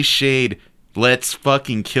cliched. Let's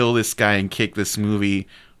fucking kill this guy and kick this movie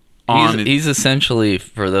on. He's essentially,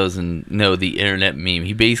 for those who know the internet meme,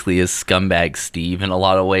 he basically is Scumbag Steve in a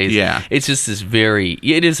lot of ways. Yeah. It is a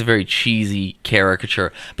very cheesy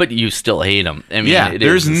caricature, but you still hate him. I mean,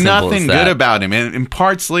 there's nothing good about him. And in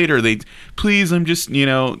parts later, I'm just,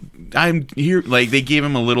 I'm here. Like, they gave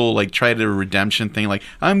him a little, try to redemption thing. Like,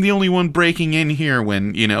 I'm the only one breaking in here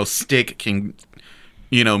when, Stick can,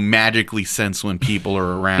 magically sense when people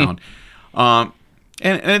are around. And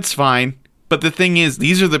it's fine, but the thing is,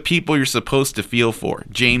 these are the people you're supposed to feel for.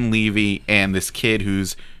 Jane Levy and this kid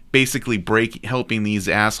who's basically helping these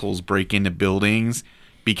assholes break into buildings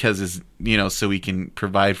because so he can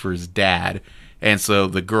provide for his dad, and so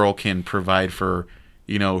the girl can provide for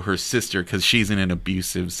her sister because she's in an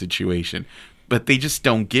abusive situation. But they just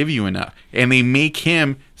don't give you enough, and they make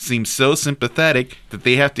him seem so sympathetic that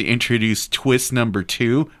they have to introduce twist number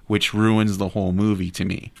 2, which ruins the whole movie to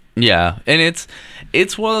me. Yeah, and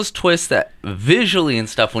it's one of those twists that visually and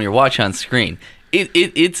stuff, when you're watching on screen,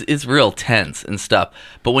 it's real tense and stuff.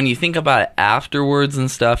 But when you think about it afterwards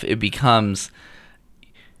and stuff, it becomes,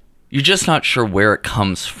 you're just not sure where it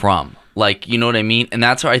comes from. Like, you know what I mean? And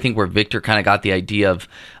that's where I think where Victor kind of got the idea of,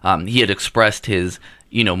 he had expressed his,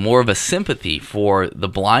 more of a sympathy for the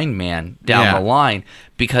blind man down the line,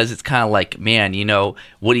 because it's kind of like, man, he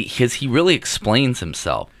really explains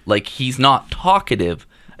himself. Like, he's not talkative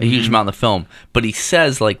a huge amount in the film, but he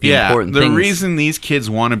says like the important things. The reason these kids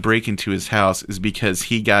want to break into his house is because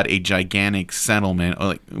he got a gigantic settlement.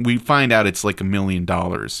 Like, we find out it's like $1 million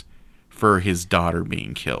for his daughter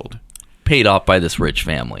being killed, paid off by this rich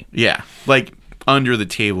family. Yeah, like under the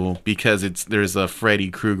table, because there's a Freddy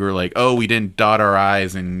Krueger like, oh, we didn't dot our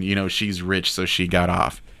I's, and she's rich, so she got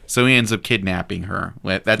off. So he ends up kidnapping her.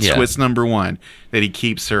 That's twist number 1, that he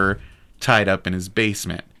keeps her tied up in his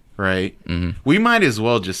basement, right? Mm-hmm. We might as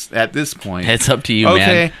well just, at this point... It's up to you, man.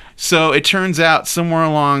 Okay, so it turns out somewhere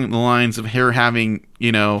along the lines of her having,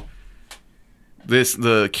 the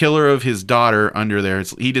killer of his daughter under there,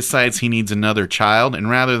 he decides he needs another child, and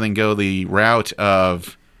rather than go the route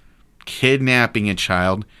of kidnapping a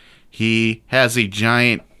child, he has a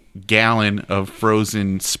giant gallon of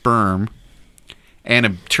frozen sperm and a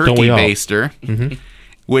turkey baster,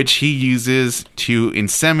 which he uses to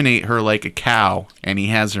inseminate her like a cow, and he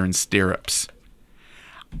has her in stirrups.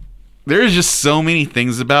 There's just so many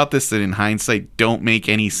things about this that in hindsight don't make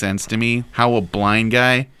any sense to me. How a blind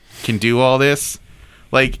guy can do all this.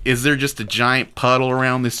 Like, is there just a giant puddle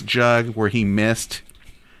around this jug where he missed?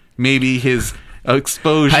 Maybe his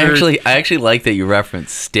exposure... I actually like that you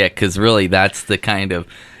referenced stick, because really that's the kind of...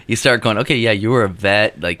 You start going, okay, yeah, you were a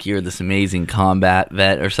vet, like you're this amazing combat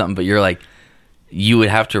vet or something, but you're like, you would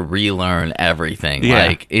have to relearn everything. Yeah.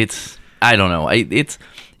 Like, I don't know,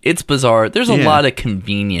 it's bizarre. There's a lot of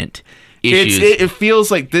convenient issues. It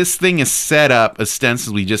feels like this thing is set up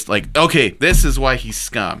ostensibly just like, okay, this is why he's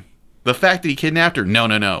scum. The fact that he kidnapped her,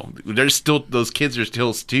 no. There's still, those kids are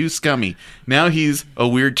still too scummy. Now he's a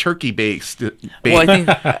weird turkey-based. Well, I think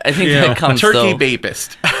that comes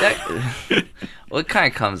turkey-bapist. Well, it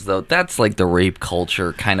kind of comes, though. That's like the rape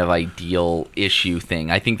culture kind of ideal issue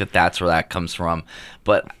thing. I think that's where that comes from.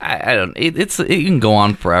 But I don't... It can go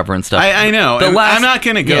on forever and stuff. I know. I'm not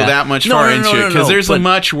going to go that much far into it, because there's a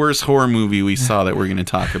much worse horror movie we saw that we're going to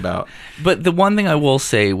talk about. But the one thing I will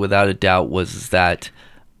say, without a doubt, was that...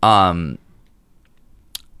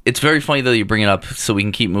 it's very funny that you bring it up so we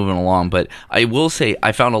can keep moving along, but I will say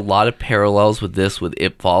I found a lot of parallels with this with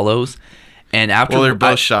It Follows. And after they're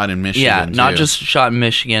both shot in Michigan. Yeah, not just shot in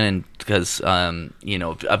Michigan, and because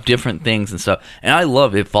of different things and stuff. And I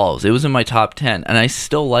love It Follows. It was in my top 10, and I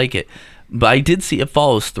still like it. But I did see It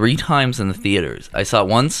Follows 3 times in the theaters. I saw it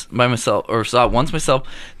once by myself,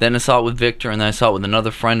 then I saw it with Victor, and then I saw it with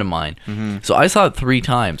another friend of mine. Mm-hmm. So I saw it 3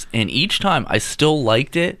 times, and each time I still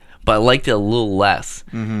liked it, but I liked it a little less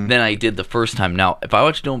than I did the first time. Now, if I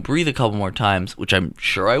watch Don't Breathe a couple more times, which I'm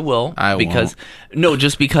sure I will,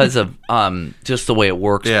 just because of just the way it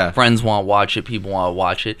works. Yeah. Friends want to watch it, people want to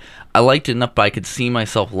watch it. I liked it enough, but I could see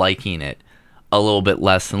myself liking it a little bit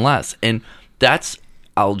less and less. And that's,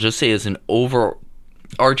 I'll just say, as an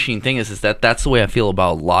overarching thing, is that that's the way I feel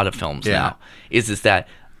about a lot of films now. Is that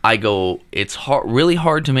I go, it's really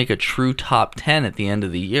hard to make a true top 10 at the end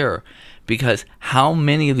of the year. Because how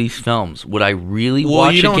many of these films would I really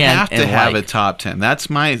watch again? You don't have to have a top 10. That's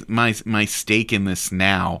my stake in this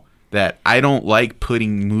now. That I don't like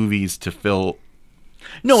putting movies to fill.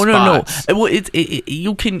 No. Well,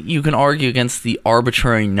 you can argue against the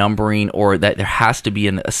arbitrary numbering, or that there has to be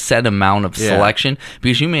a set amount of selection,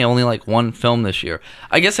 because you may only like one film this year.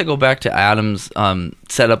 I guess I go back to Adam's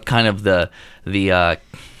setup, kind of the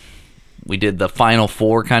we did the Final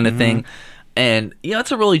Four kind of thing. And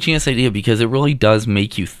it's a really genius idea, because it really does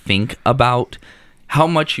make you think about how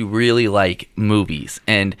much you really like movies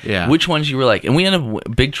and which ones you really like. And we had a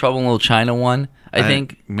Big Trouble in Little China one, I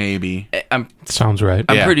think. Maybe. Sounds right.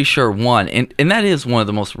 I'm pretty sure one. And that is one of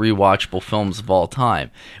the most rewatchable films of all time.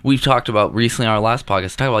 We've talked about recently on our last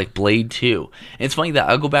podcast, talked about like Blade 2. And it's funny that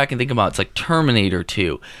I'll go back and think about, it's like Terminator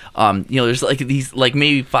 2. There's like these, like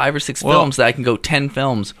maybe 5 or 6 films that I can go, 10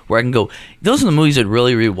 films where I can go, those are the movies I'd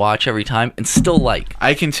really rewatch every time and still like.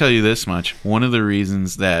 I can tell you this much. One of the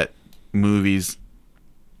reasons that movies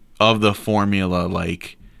of the formula,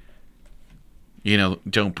 like,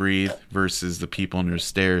 Don't Breathe versus The People Under the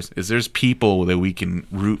Stairs, is there's people that we can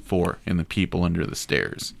root for in The People Under the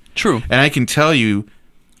Stairs. True. And I can tell you,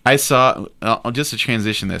 I saw, just to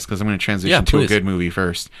transition this, because I'm going to transition to a good movie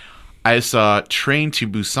first. I saw Train to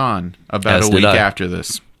Busan about a week after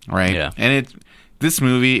this, right? Yeah. And this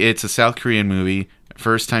movie, it's a South Korean movie.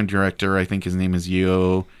 First-time director, I think his name is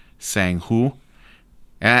Yeo Sang-hoo.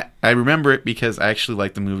 And I remember it because I actually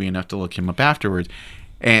liked the movie enough to look him up afterwards.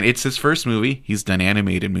 And it's his first movie. He's done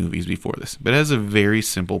animated movies before this. But it has a very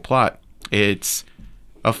simple plot. It's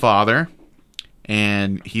a father,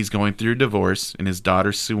 and he's going through a divorce, and his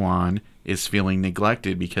daughter, Suwon, is feeling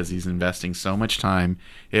neglected because he's investing so much time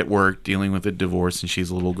at work dealing with a divorce, and she's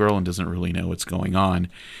a little girl and doesn't really know what's going on.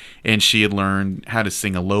 And she had learned how to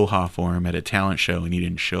sing Aloha for him at a talent show, and he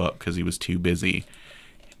didn't show up because he was too busy.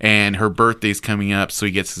 And her birthday's coming up, so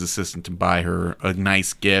he gets his assistant to buy her a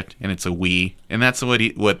nice gift, and it's a Wii. And that's what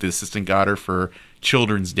the assistant got her for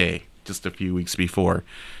Children's Day just a few weeks before.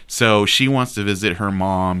 So she wants to visit her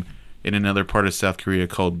mom in another part of South Korea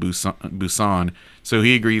called Busan. So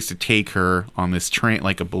he agrees to take her on this train,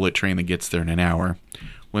 like a bullet train that gets there in an hour.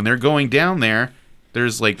 When they're going down there,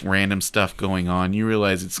 there's like random stuff going on. You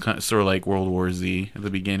realize it's kind of, sort of like World War Z at the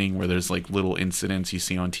beginning, where there's like little incidents you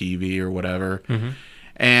see on TV or whatever. Mm-hmm.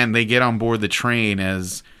 And they get on board the train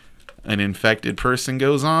as an infected person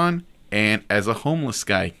goes on, and as a homeless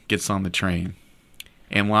guy gets on the train.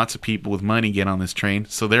 And lots of people with money get on this train,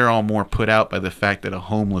 so they're all more put out by the fact that a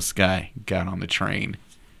homeless guy got on the train.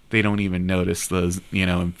 They don't even notice the,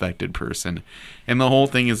 infected person. And the whole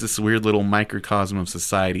thing is this weird little microcosm of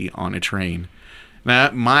society on a train.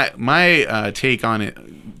 Now, my take on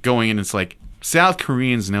it going in is like, South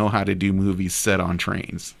Koreans know how to do movies set on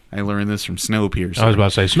trains. I learned this from Snowpiercer. I was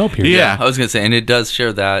about to say Snowpiercer. Yeah. I was going to say, and it does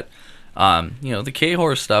share that, the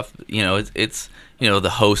K-horror stuff, it's The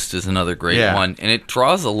Host is another great one, and it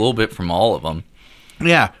draws a little bit from all of them.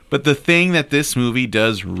 Yeah, but the thing that this movie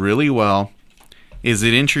does really well is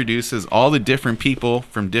it introduces all the different people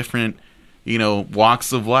from different,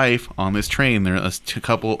 walks of life on this train. There are a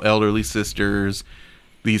couple elderly sisters,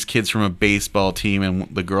 these kids from a baseball team,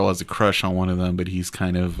 and the girl has a crush on one of them, but he's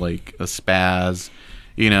kind of like a spaz,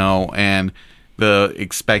 and the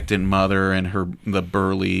expectant mother and the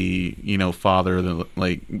burly, father,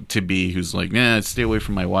 to be, who's like, stay away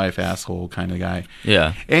from my wife, asshole kind of guy.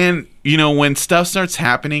 Yeah. And, when stuff starts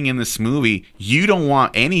happening in this movie, you don't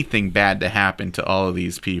want anything bad to happen to all of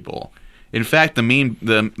these people. In fact, the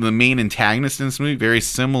main antagonist in this movie, very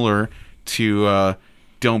similar to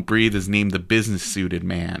Don't Breathe, is named the business-suited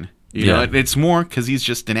man. You know, it's more because he's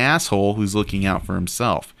just an asshole who's looking out for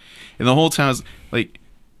himself. And the whole time, I was like,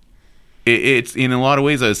 it's in a lot of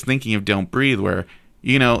ways I was thinking of Don't Breathe, where,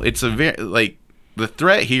 it's a very, like, the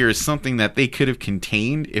threat here is something that they could have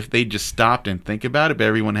contained if they just stopped and think about it, but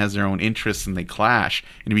everyone has their own interests and they clash,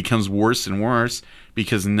 and it becomes worse and worse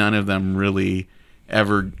because none of them really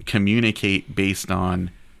ever communicate based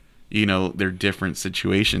on, their different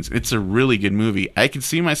situations. It's a really good movie. I can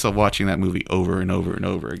see myself watching that movie over and over and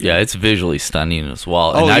over again. Yeah, it's visually stunning as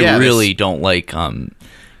well. And I really don't like, the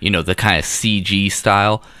kind of CG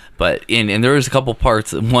style. But and there was a couple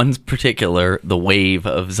parts, one particular, the wave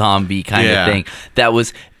of zombie kind of thing, that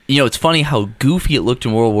was, it's funny how goofy it looked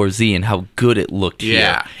in World War Z and how good it looked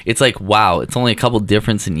here. It's like, wow, it's only a couple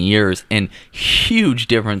difference in years and huge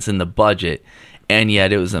difference in the budget, and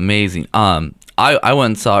yet it was amazing. I went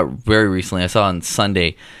and saw it very recently. I saw it on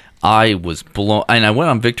Sunday. I was blown, and I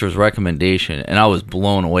went on Victor's recommendation, and I was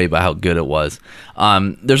blown away by how good it was.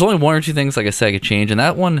 There's only one or two things, like I said, I could change, and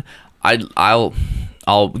that one,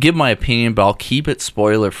 I'll give my opinion, but I'll keep it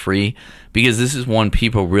spoiler free because this is one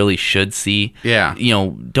people really should see. Yeah.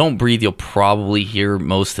 Don't Breathe, you'll probably hear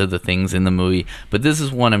most of the things in the movie, but this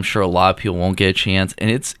is one I'm sure a lot of people won't get a chance, and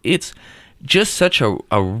it's just such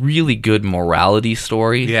a really good morality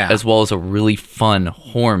story, as well as a really fun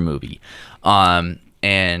horror movie.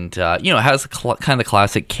 It has kind of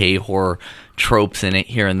classic K-horror tropes in it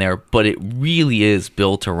here and there, but it really is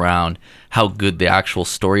built around how good the actual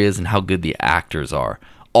story is and how good the actors are,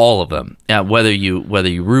 all of them, whether you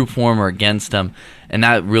root for them or against them. And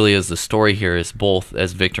that really is the story here, is both,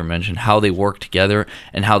 as Victor mentioned, how they work together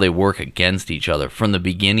and how they work against each other from the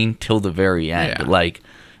beginning till the very end.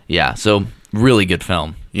 So really good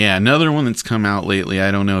film. Yeah, another one that's come out lately,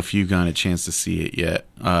 I don't know if you've gotten a chance to see it yet,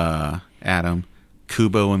 Adam,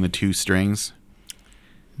 Kubo and the Two Strings.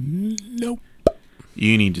 Nope.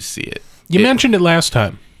 You need to see it. You mentioned it last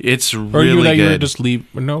time. It's really good. You were just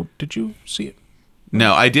No, did you see it?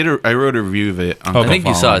 No, I did. I wrote a review of it. I think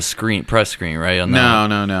you saw a press screen, right? On that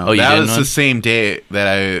No. Oh, that was the same day that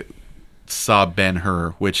I saw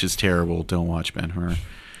Ben-Hur, which is terrible. Don't watch Ben-Hur.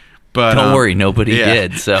 But don't worry, nobody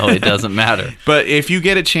did, so it doesn't matter. But if you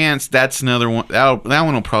get a chance, that's another one. That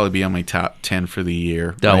one will probably be on my top 10 for the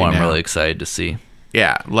year. That one I'm really excited to see.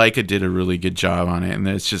 Yeah, Leica did a really good job on it, and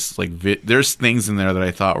it's just like there's things in there that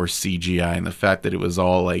I thought were CGI, and the fact that it was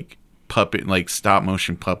all like stop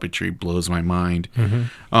motion puppetry blows my mind.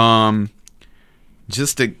 Mm-hmm.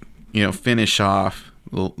 Just to finish off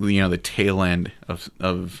the tail end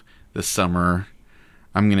of the summer,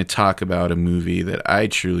 I'm going to talk about a movie that I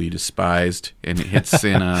truly despised, and it hits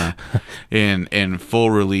in full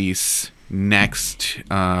release next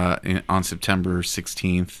on September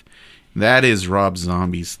 16th. That is Rob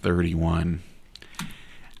Zombie's 31.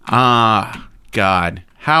 Ah, God.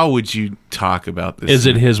 How would you talk about this? Is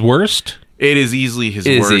it his worst? It is easily his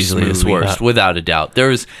worst. It is easily his worst, without a doubt.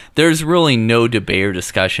 There's really no debate or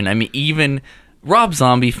discussion. I mean, even Rob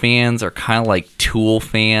Zombie fans are kind of like Tool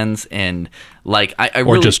fans, and like I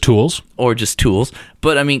or really, just Tools, or just Tools.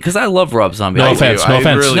 But I mean, because I love Rob Zombie. No offense.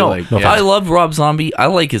 Really I love Rob Zombie. I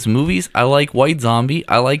like his movies. I like White Zombie.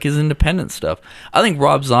 I like his independent stuff. I think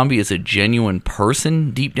Rob Zombie is a genuine person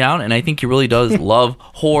deep down, and I think he really does love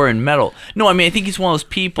horror and metal. No, I mean, I think he's one of those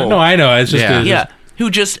people. No, I know. It's just yeah. Who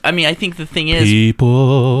just, I mean, I think the thing is...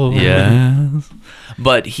 People. Yes.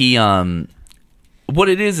 But he, what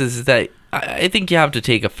it is that I think you have to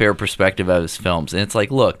take a fair perspective of his films. And it's like,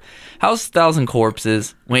 look, House of 1,000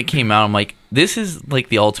 Corpses, when it came out, I'm like, this is like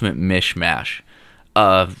the ultimate mishmash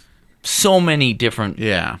of so many different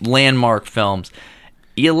landmark films.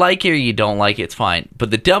 You like it or you don't like it, it's fine. But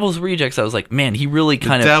The Devil's Rejects, I was like, man, he really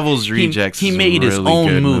kind of... The Devil's Rejects he made his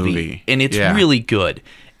own movie. And it's really good.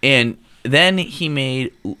 And... then he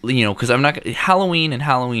made, because I'm not Halloween and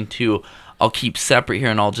Halloween 2, I'll keep separate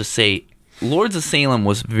here, and I'll just say Lords of Salem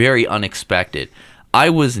was very unexpected.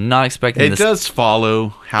 I was not expecting this. It does follow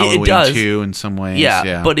Halloween 2 in some ways.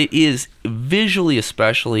 Yeah, but it is visually,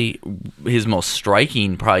 especially, his most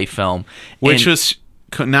striking probably film, which was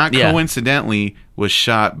not coincidentally was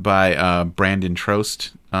shot by Brandon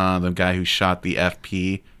Trost, the guy who shot the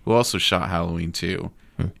FP, who also shot Halloween 2.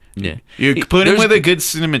 Yeah, you put him with a good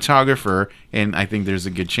cinematographer, and I think there's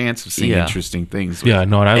a good chance of seeing interesting things. Yeah,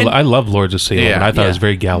 no, and I love Lords of Salem, and I thought it was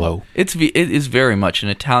very Gallo. It is very much an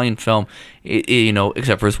Italian film,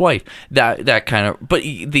 except for his wife. That kind of, but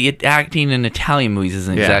the acting in Italian movies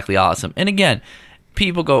isn't exactly awesome. And again,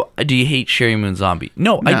 people go, "Do you hate Sherry Moon Zombie?"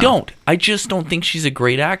 No, I don't. I just don't think she's a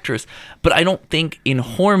great actress. But I don't think in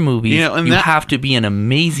horror movies you have to be an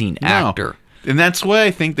amazing actor. And that's why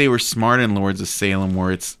I think they were smart in Lords of Salem,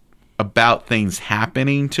 where it's about things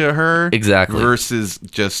happening to her versus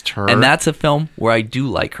just her. And that's a film where I do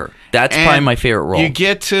like her. That's probably my favorite role. You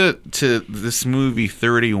get to this movie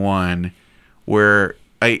 31 where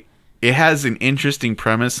it has an interesting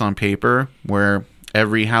premise on paper, where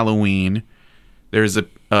every Halloween there's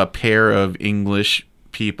a pair of English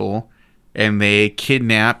people and they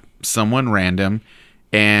kidnap someone random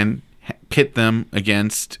and pit them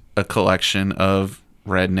against a collection of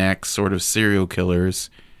redneck sort of serial killers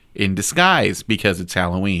in disguise because it's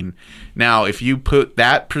Halloween. Now, if you put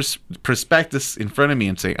that prospectus in front of me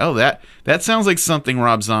and say, "Oh, that sounds like something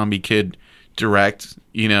Rob Zombie could direct,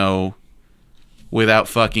 without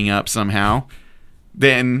fucking up somehow,"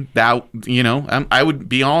 then that I would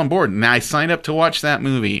be all on board. And I signed up to watch that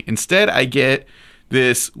movie. Instead, I get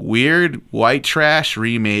this weird white trash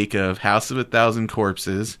remake of House of 1,000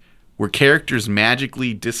 Corpses, where characters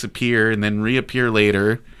magically disappear and then reappear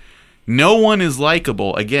later. No one is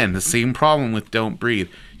likable. Again, the same problem with Don't Breathe.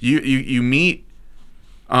 You meet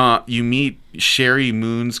Sherry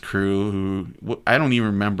Moon's crew, who I don't even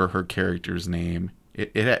remember her character's name.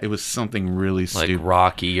 It was something really stupid, like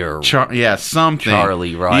Rocky or something.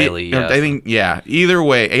 Charlie Riley. I think Either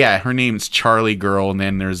way, her name's Charlie Girl, and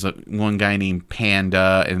then there's one guy named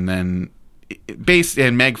Panda, and then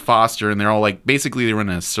and Meg Foster, and they're all like basically they run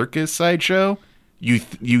a circus sideshow.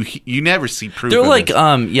 You never see proof. They're of like this.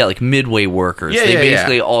 Like midway workers. They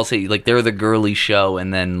basically all say like they're the girly show,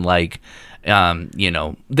 and then like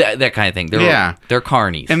that kind of thing. They're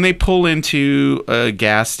carnies, and they pull into a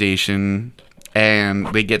gas station, and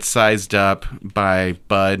they get sized up by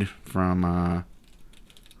Bud from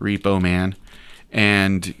Repo Man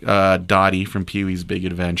and Dottie from Pee-wee's Big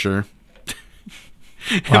Adventure.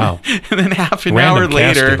 Wow! And then half an hour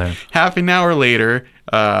later,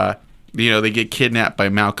 they get kidnapped by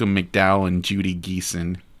Malcolm McDowell and Judy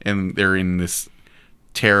Geeson, and they're in this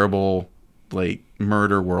terrible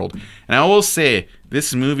murder world. And I will say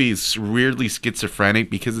this movie is weirdly schizophrenic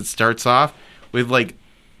because it starts off with a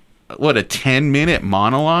 10-minute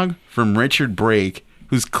monologue from Richard Brake,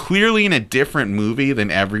 who's clearly in a different movie than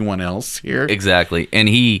everyone else here. Exactly, and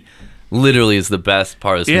he literally is the best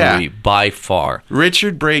part of this movie by far.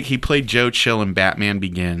 Richard Brake, he played Joe Chill in Batman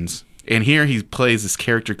Begins. And here he plays this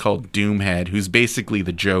character called Doomhead, who's basically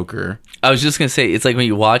the Joker. I was just going to say, it's like when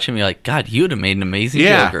you watch him, you're like, God, you would have made an amazing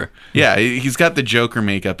Joker. Yeah, he's got the Joker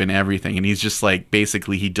makeup and everything. And he's just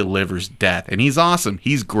basically he delivers death. And he's awesome.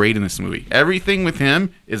 He's great in this movie. Everything with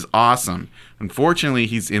him is awesome. Unfortunately,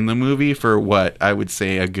 he's in the movie for what I would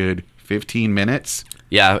say a good 15 minutes.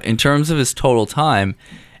 Yeah, in terms of his total time.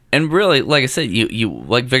 And really, like I said, you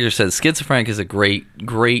like Victor said, schizophrenic is a great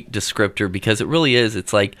descriptor because it really is.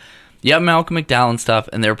 It's like You have Malcolm McDowell and stuff,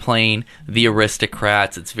 and they're playing the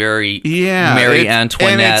aristocrats. It's very Marie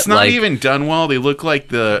Antoinette. And it's not even done well. They look like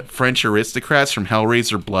the French aristocrats from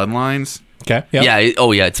Hellraiser Bloodlines. Okay. Yep. Yeah.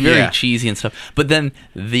 It's very cheesy and stuff. But then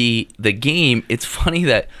the game, it's funny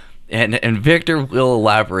that, and Victor will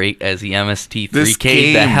elaborate as he MST3K'd this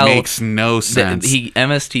game the hell. Makes no sense. He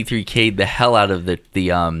MST3K'd the hell out of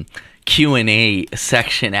the Q&A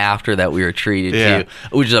section after that we were treated to,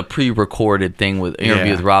 which is a pre-recorded thing with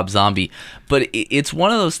interview with Rob Zombie. But it's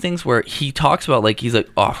one of those things where he talks about, like, he's like,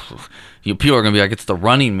 oh, people are gonna be like, it's the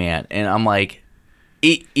Running Man, and I'm like,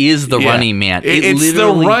 it is the Running Man. It's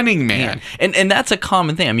the Running Man. And that's a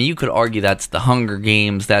common thing. I mean, you could argue that's the Hunger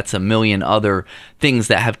Games. That's a million other things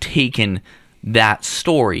that have taken that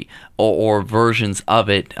story or versions of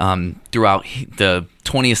it throughout the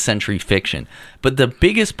 20th century fiction. But the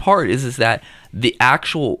biggest part is that the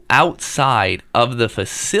actual outside of the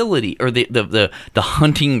facility or the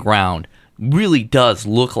hunting ground really does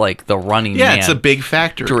look like the Running Man. Yeah, it's a big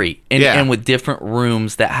factory. And with different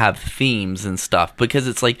rooms that have themes and stuff, because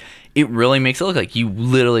it's like, it really makes it look like you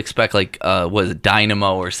literally expect, like, was it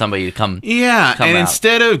Dynamo or somebody to come and out.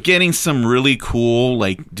 Instead of getting some really cool,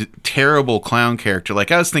 like, terrible clown character, like,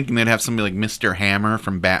 I was thinking they'd have somebody like Mr. Hammer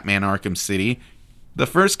from Batman Arkham City. The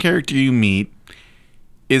first character you meet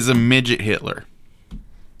is a midget Hitler.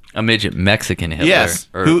 A midget Mexican Hitler. Yes,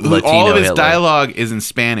 or who Latino all of his Hitler. dialogue is in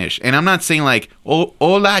Spanish. And I'm not saying like,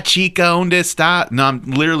 hola chica, ¿dónde está? No, I'm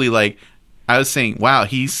literally like, I was saying, wow,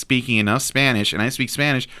 he's speaking enough Spanish, and I speak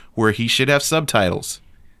Spanish, where he should have subtitles.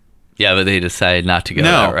 Yeah, but they decided not to go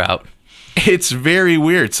that route. It's very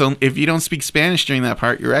weird. So if you don't speak Spanish during that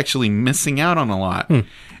part, you're actually missing out on a lot.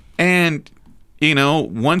 And, you know,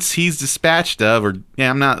 once he's dispatched of, or,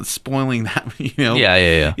 I'm not spoiling that, you know.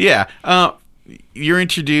 Yeah. You're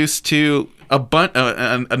introduced to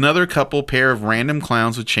another pair of random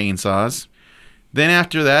clowns with chainsaws. Then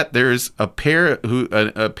after that, there's a pair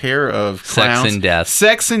of clowns,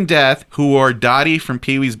 Sex and Death, who are Dottie from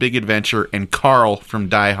Pee-wee's Big Adventure and Carl from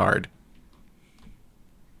Die Hard.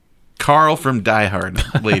 Carl from Die Hard,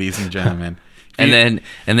 ladies and gentlemen. And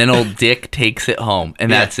then old Dick takes it home,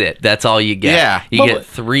 and that's it. That's all you get. Yeah, you get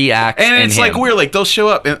 3 acts, and it's him. like weird. Like they'll show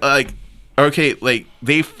up and like. Okay, like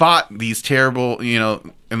they fought these terrible, you know,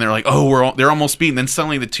 and they're like, oh, they're almost beaten. Then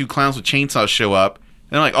suddenly the 2 clowns with chainsaws show up, and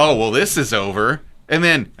they're like, oh, well, this is over. And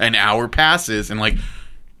then an hour passes, and like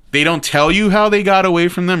they don't tell you how they got away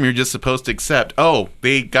from them. You're just supposed to accept, oh,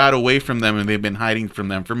 they got away from them, and they've been hiding from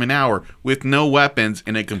them for an hour with no weapons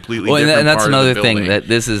in a completely different and that's part another of the building. thing, that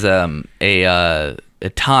this is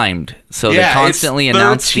timed, so they constantly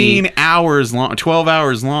announce 13 hours long, 12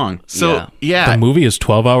 hours long. So the movie is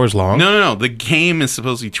 12 hours long. No. The game is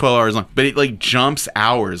supposed to be 12 hours long, but it like jumps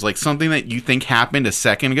hours. Like something that you think happened a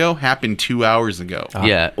second ago happened 2 hours ago.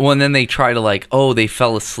 Yeah. Well, and then they try to like, they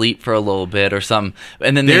fell asleep for a little bit or something,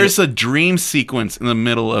 and then there's a dream sequence in the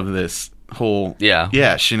middle of this whole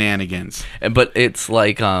shenanigans. But it's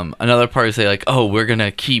like another part say like, we're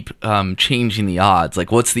gonna keep changing the odds.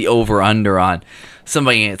 Like, what's the over under on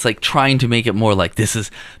somebody? It's like trying to make it more like this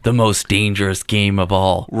is the most dangerous game of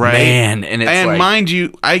all, right? Man, and like, mind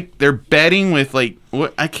you, they're betting with like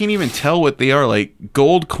what I can't even tell what they are, like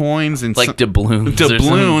gold coins and like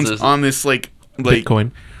doubloons on this like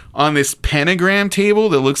Bitcoin on this pentagram table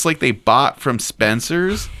that looks like they bought from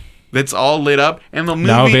Spencer's. That's all lit up, and the movie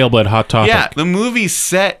now available at Hot Topic. Yeah, the movie's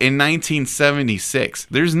set in 1976.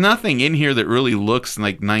 There's nothing in here that really looks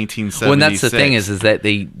like 1976. Well, and that's the thing is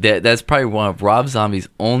that that's probably one of Rob Zombie's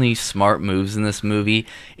only smart moves in this movie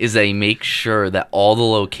is they make sure that all the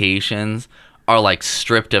locations are like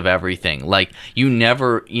stripped of everything. Like you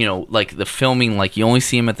never, like the filming, like you only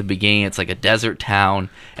see them at the beginning. It's like a desert town.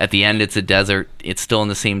 At the end, it's a desert. It's still in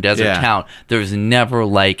the same desert town. There's never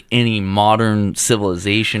like any modern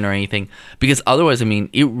civilization or anything, because otherwise, I mean,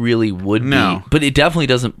 it really would be. But it definitely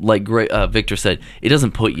doesn't, like Victor said, it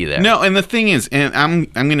doesn't put you there. No, and the thing is, and I'm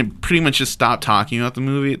gonna pretty much just stop talking about the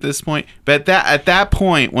movie at this point. But at that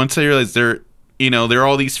point, once I realized there are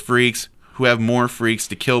all these freaks who have more freaks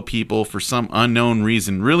to kill people for some unknown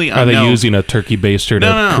reason. Really unknown. Are they using a turkey baster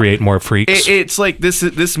to create more freaks? It's like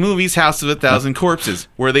this movie's House of a Thousand Corpses,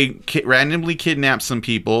 where they randomly kidnap some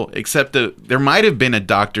people, except there might have been a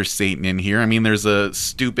Dr. Satan in here. I mean, there's a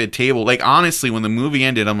stupid table. Like, honestly, when the movie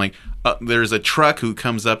ended, I'm like, there's a truck who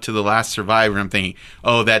comes up to the last survivor. I'm thinking,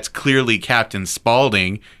 oh, that's clearly Captain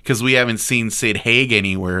Spaulding, because we haven't seen Sid Haig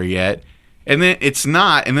anywhere yet. And then it's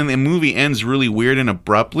not, and then the movie ends really weird and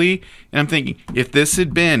abruptly. And I'm thinking, if this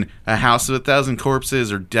had been a House of a Thousand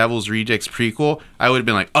Corpses or Devil's Rejects prequel, I would have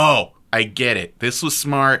been like, oh, I get it. This was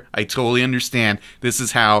smart. I totally understand. This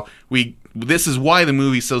is how we this is why the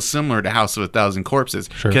movie's so similar to House of a Thousand Corpses,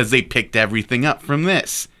 because they picked everything up from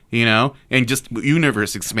this, you know, and just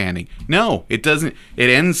universe expanding. No, it doesn't. It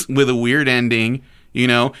ends with a weird ending, you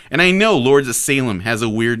know, and I know Lords of Salem has a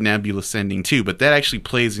weird nebulous ending too, but that actually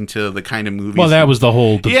plays into the kind of movies. Well, that was the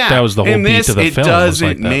whole. That was the whole beat this, to the it film. It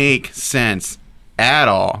doesn't make sense at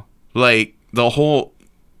all. Like the whole.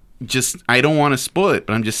 Just, I don't want to spoil it,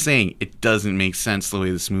 but I'm just saying it doesn't make sense the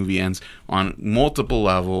way this movie ends on multiple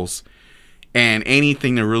levels, and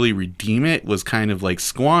anything to really redeem it was kind of like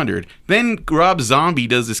squandered. Then Rob Zombie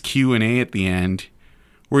does this Q&A at the end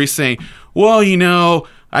where he's saying, well, you know,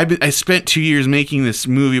 I spent 2 years making this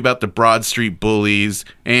movie about the Broad Street Bullies,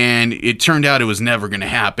 and it turned out it was never going to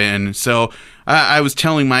happen. So I was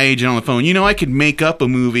telling my agent on the phone, you know, I could make up a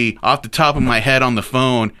movie off the top of my head on the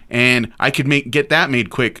phone, and I could get that made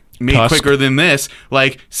quicker than this.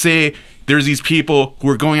 Like, say there's these people who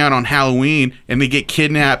are going out on Halloween, and they get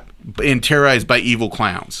kidnapped and terrorized by evil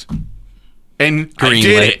clowns. And I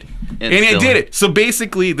did it. And I did it. So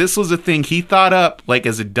basically, this was a thing he thought up like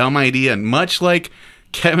as a dumb idea, and much like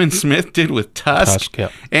Kevin Smith did with Tusk,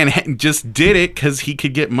 and just did it because he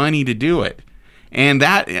could get money to do it. And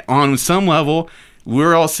that, on some level,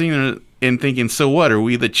 we're all seeing it and thinking, so what? Are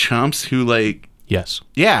we the chumps who, like... Yes.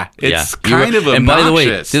 Yeah, it's kind of obnoxious. And by the way,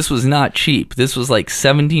 this was not cheap. This was like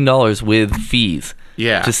 $17 with fees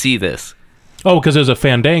to see this. Oh, because it was a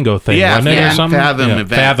Fandango thing, wasn't it, or something?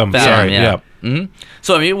 Fathom, sorry, yeah. Mm-hmm.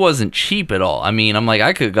 So, I mean, it wasn't cheap at all. I mean, I'm like,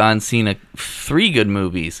 I could have gone and seen 3 good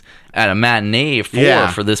movies at a matinee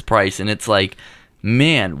for this price, and it's like,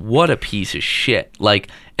 man, what a piece of shit. Like,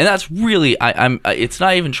 and that's really, it's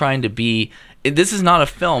not even trying to be, this is not a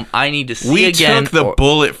film I need to see again. We took the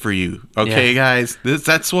bullet for you, okay, guys?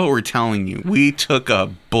 That's what we're telling you. We took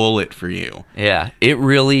a bullet for you. Yeah, it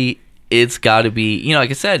really... It's got to be, you know, like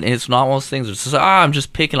I said, it's not one of those things where it's just, I'm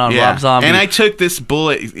just picking on Rob Zombie. And I took this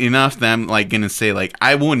bullet enough that I'm like going to say, like,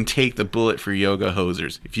 I wouldn't take the bullet for Yoga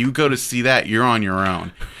Hosers. If you go to see that, you're on your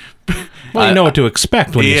own. Well, you know what to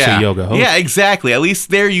expect when you see Yoga Hosers. Yeah, exactly. At least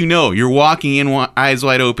there you know. You're walking in eyes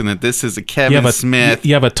wide open that this is a Kevin Smith.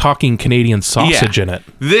 You have a talking Canadian sausage in it.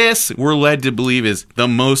 This, we're led to believe, is the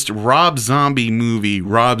most Rob Zombie movie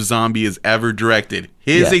Rob Zombie has ever directed.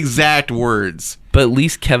 His exact words. But at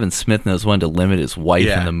least Kevin Smith knows when to limit his wife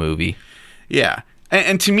in the movie. Yeah.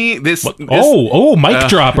 And to me, this mic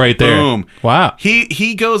drop right there. Boom. Wow.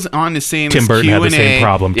 He goes on to say in Tim this Burton Q&A had the same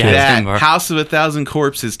problem too. that House of a Thousand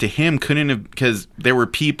Corpses to him couldn't have, because there were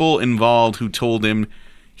people involved who told him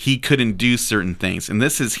he couldn't do certain things. And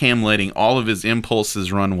this is him letting all of his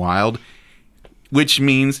impulses run wild, which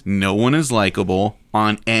means no one is likable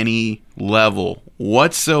on any level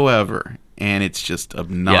whatsoever. And it's just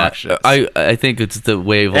obnoxious. Yeah, I think it's the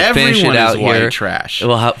way we'll finish it out here. White trash.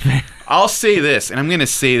 I'll say this, and I'm going to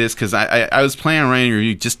say this because I was planning on writing a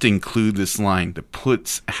review just to include this line that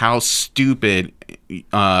puts how stupid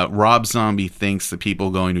Rob Zombie thinks the people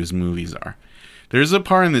going to his movies are. There's a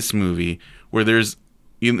part in this movie where there's,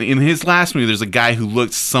 in his last movie, there's a guy who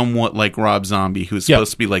looks somewhat like Rob Zombie, who's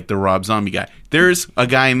supposed to be like the Rob Zombie guy. There's a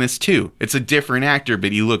guy in this too. It's a different actor,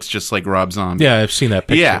 but he looks just like Rob Zombie. Yeah, I've seen that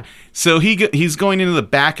picture. Yeah. So he's going into the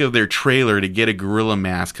back of their trailer to get a gorilla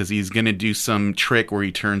mask because he's going to do some trick where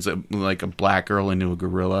he turns like a black girl into a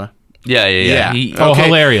gorilla. Yeah.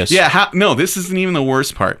 Hilarious. Yeah. No, this isn't even the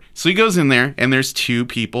worst part. So he goes in there and there's 2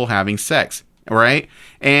 people having sex, right?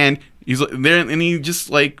 And he's there, and he just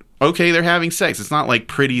like, okay, they're having sex. It's not like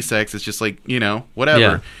pretty sex. It's just like, you know, whatever.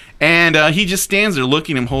 Yeah. And he just stands there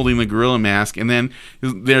looking at him holding the gorilla mask. And then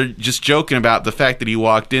they're just joking about the fact that he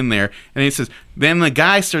walked in there. And he says, then the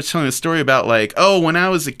guy starts telling a story about like, oh, when I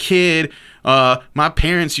was a kid, my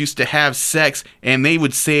parents used to have sex and they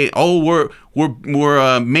would say, oh,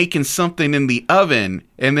 we're making something in the oven.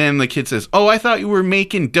 And then the kid says, oh, I thought you were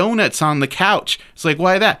making donuts on the couch. It's like,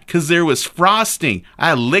 why that? Because there was frosting.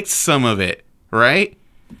 I licked some of it, right?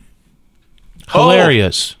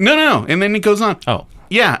 Hilarious. Oh, no. And then it goes on. Oh.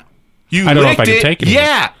 Yeah. I don't know if I can take it.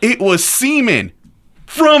 Yeah. It was semen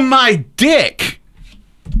from my dick.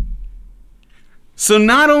 So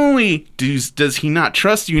not only does he not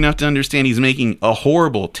trust you enough to understand he's making a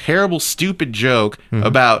horrible, terrible, stupid joke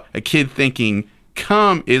about a kid thinking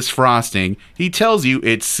cum is frosting, he tells you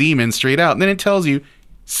it's semen straight out. And then it tells you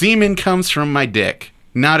semen comes from my dick,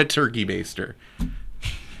 not a turkey baster.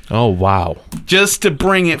 Oh, wow. Just to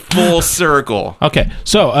bring it full circle. Okay,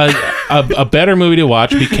 so a better movie to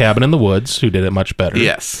watch would be Cabin in the Woods, who did it much better.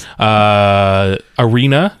 Yes.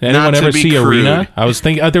 Arena. Anyone ever see crude. Arena? I was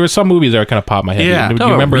thinking there were some movies that kind of popped my head. Yeah. Do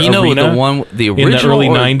you remember Arena? The original, in the early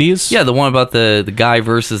 90s? Yeah, the one about the guy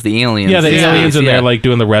versus the aliens. Yeah, the aliens in there like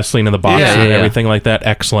doing the wrestling and the boxing and everything like that.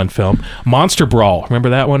 Excellent film. Monster Brawl. Remember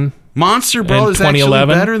that one? Monster Brawl is actually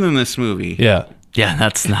better than this movie. Yeah. Yeah,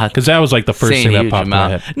 that's not because that was like the first thing that popped in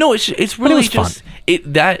my head. No, it's really just fun.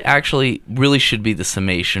 That actually really should be the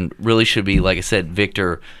summation. Really should be, like I said,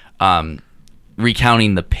 Victor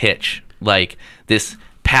recounting the pitch, like this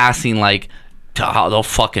passing, like how they'll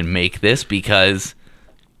fucking make this because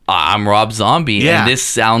I'm Rob Zombie, and this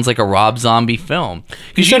sounds like a Rob Zombie film.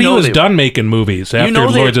 He said he was done making movies after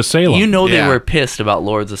Lords of Salem. They were pissed about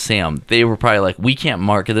Lords of Salem. They were probably like, we can't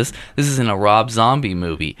market this. This isn't a Rob Zombie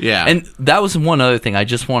movie. Yeah. And that was one other thing. I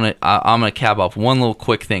just want to, I'm going to cap off one little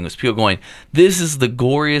quick thing. Was people going, this is the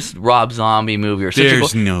goriest Rob Zombie movie. Or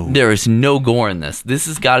there is no gore in this. This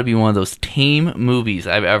has got to be one of those tame movies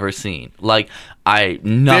I've ever seen. Like,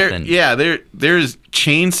 nothing. There's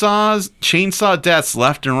chainsaw deaths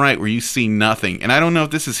left and right where you see nothing. And I don't know if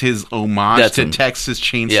this is his homage to Texas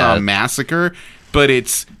Chainsaw Massacre, but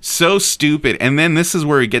it's so stupid. And then this is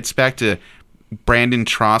where he gets back to Brandon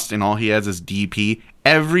Trost and all he has is DP.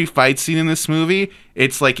 Every fight scene in this movie,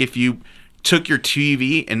 it's like if you took your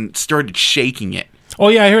TV and started shaking it. Oh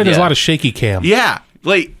yeah, I heard there's a lot of shaky cam. Yeah.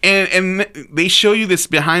 Like and they show you this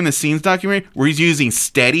behind the scenes documentary where he's using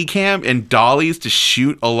Steadicam and dollies to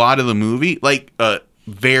shoot a lot of the movie, like a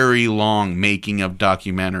very long making of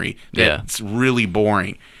documentary that's really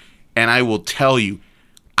boring. And I will tell you,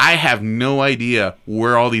 I have no idea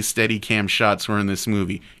where all these Steadicam shots were in this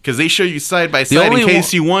movie because they show you side by side in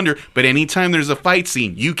case you wonder. But anytime there's a fight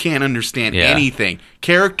scene, you can't understand anything.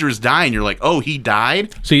 Characters die, and you're like, "Oh, he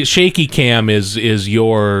died." See, shaky cam is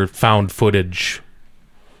your found footage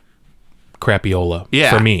crapiola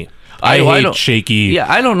for me. I hate shaky.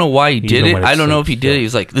 Yeah, I don't know why he did it. I don't know if he did it.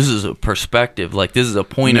 He's like, this is a perspective. Like, this is a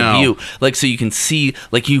point of view. Like, so you can see,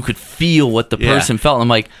 like, you could feel what the person felt. And I'm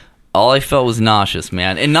like, all I felt was nauseous,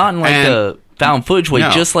 man. And not in, like, a found footage way.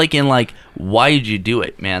 Just, like, in, like, why did you do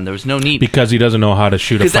it, man? There was no need. Because he doesn't know how to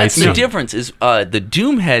shoot a fight scene. Because that's the difference is the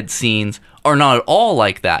Doomhead scenes are not at all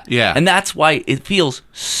like that. Yeah. And that's why it feels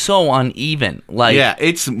so uneven. Like, yeah,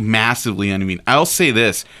 it's massively uneven. I'll say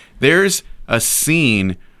this. There's a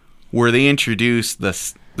scene where they introduce the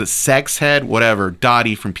sex head, whatever,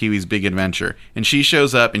 Dottie from Pee-wee's Big Adventure. And she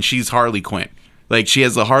shows up and she's Harley Quinn. Like, she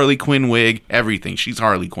has the Harley Quinn wig, everything. She's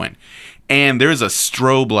Harley Quinn. And there's a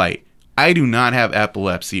strobe light. I do not have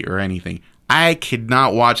epilepsy or anything. I could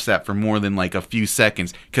not watch that for more than like a few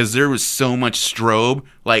seconds because there was so much strobe.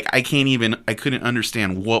 Like, I couldn't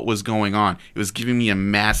understand what was going on. It was giving me a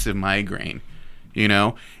massive migraine, you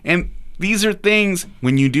know? And these are things,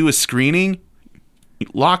 when you do a screening,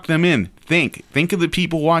 lock them in. Think of the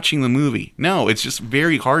people watching the movie. No, it's just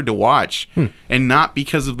very hard to watch, and not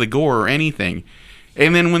because of the gore or anything.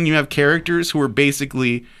 And then when you have characters who are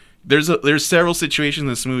basically, there's several situations in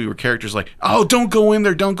this movie where characters are like, oh, don't go in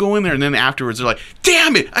there, and then afterwards they're like,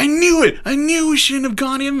 damn it, I knew we shouldn't have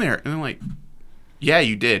gone in there. And I'm like, yeah,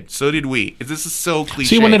 you did. So did we. This is so cliche.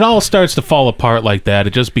 See, when it all starts to fall apart like that,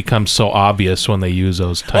 it just becomes so obvious when they use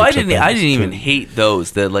those types of things. I didn't even hate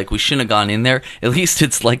those that, like, we shouldn't have gone in there. At least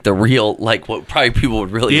it's like the real, like, what probably people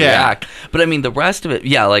would really react. But I mean, the rest of it,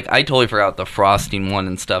 like, I totally forgot the frosting one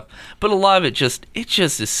and stuff. But a lot of it just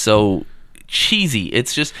is so cheesy.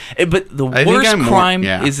 It's just, but the worst crime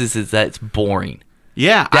is that it's boring.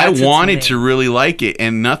 Yeah, I wanted to really like it,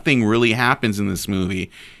 and nothing really happens in this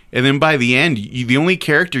movie. And then by the end, the only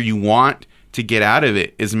character you want to get out of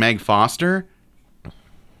it is Meg Foster.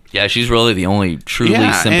 Yeah, she's really the only truly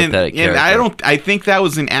sympathetic character. And I think that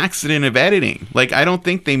was an accident of editing. Like, I don't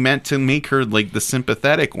think they meant to make her like the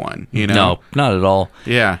sympathetic one, you know? No, not at all.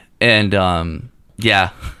 Yeah. And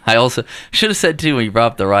I also should have said too when you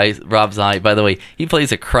brought up the Rob Zombie. By the way, he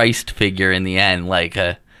plays a Christ figure in the end, like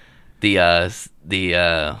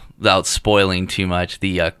without spoiling too much,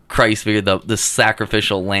 the Christ figure, the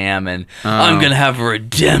sacrificial lamb, and I'm gonna have a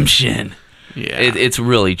redemption. Yeah, it's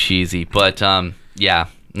really cheesy, but that's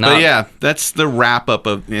the wrap up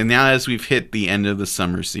of. And now as we've hit the end of the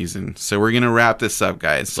summer season, so we're gonna wrap this up,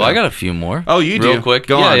 guys. So I got a few more. Oh, you do? Real quick,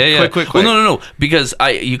 go on. Quick. Well, no, because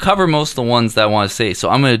you cover most of the ones that I want to say, so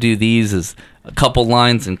I'm gonna do these as a couple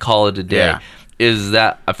lines and call it a day. Yeah. Is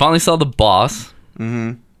that I finally saw The Boss.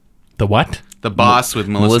 Mm-hmm. The what? The Boss with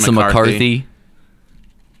Melissa McCarthy.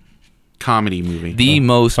 Comedy movie. The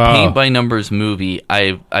most paint by numbers movie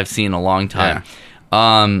I've seen in a long time.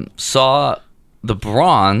 Yeah. Saw The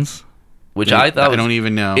Bronze, which I thought I don't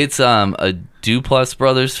even know. It's a Duplass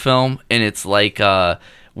Brothers film, and it's like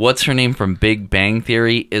what's her name from Big Bang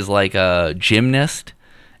Theory is like a gymnast,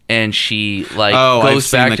 and she like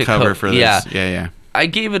goes I've back seen the to cover for this. Yeah. I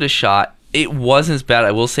gave it a shot. It wasn't as bad.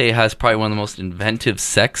 I will say it has probably one of the most inventive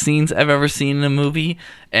sex scenes I've ever seen in a movie,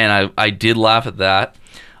 and I did laugh at that.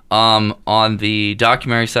 On the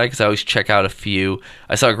documentary side, because I always check out a few,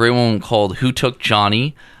 I saw a great one called Who Took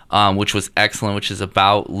Johnny, which was excellent, which is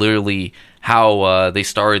about literally how they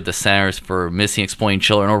started the Centers for Missing Exploited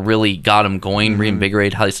Children, or really got them going,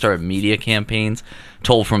 reinvigorated how they started media campaigns,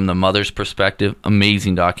 told from the mother's perspective.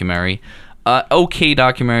 Amazing documentary. Okay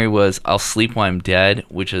documentary was I'll Sleep While I'm Dead,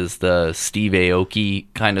 which is the Steve Aoki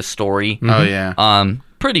kind of story. Oh, yeah.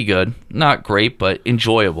 Pretty good. Not great, but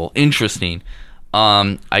enjoyable. Interesting.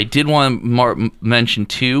 I did want to mention,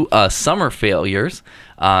 too, Summer Failures.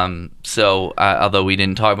 Although we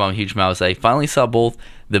didn't talk about them a huge amount, I finally saw both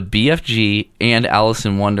the BFG and Alice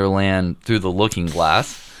in Wonderland Through the Looking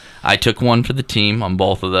Glass. I took one for the team on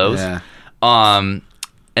both of those. Yeah.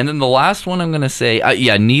 And then the last one I'm going to say,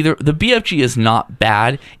 neither. The BFG is not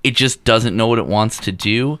bad. It just doesn't know what it wants to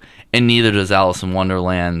do, and neither does Alice in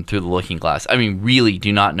Wonderland Through the Looking Glass. I mean, really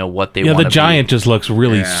do not know what they want to be. Yeah, the giant just looks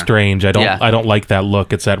really strange. I don't like that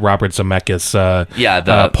look. It's that Robert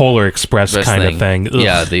Zemeckis Polar Express kind of thing. Ugh,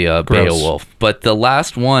 yeah, the Beowulf. But the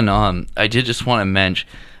last one I did just want to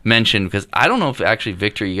mention, because I don't know if actually,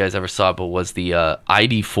 Victor, you guys ever saw it, but was the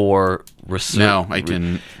ID4 research. No, I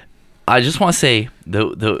didn't. I just want to say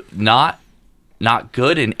the not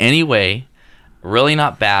good in any way, really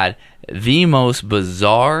not bad. The most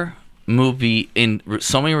bizarre movie in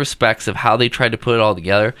so many respects of how they tried to put it all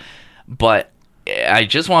together. But I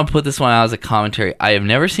just want to put this one out as a commentary. I have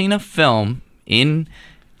never seen a film in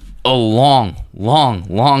a long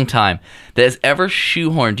time that has ever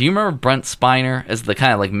shoehorned. Do you remember Brent Spiner as the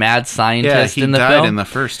kind of like mad scientist in the film? Yeah, he died in the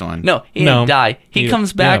first one. No, he didn't die. He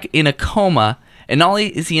comes back in a coma. And not only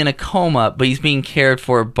is he in a coma, but he's being cared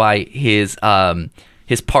for by his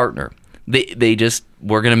partner. They just,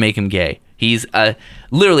 we're going to make him gay. He's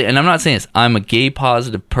literally, and I'm not saying this, I'm a gay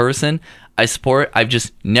positive person. I support it. I've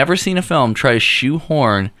just never seen a film try to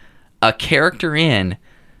shoehorn a character in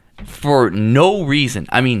for no reason.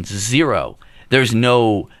 I mean, zero. There's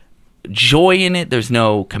no joy in it. There's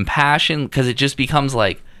no compassion, because it just becomes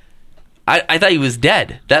like, I thought he was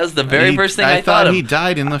dead. That was the very first thing I thought of. He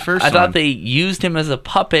died in the first one. I thought they used him as a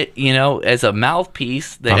puppet, as a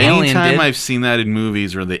mouthpiece. The alien Anytime did. I've seen that in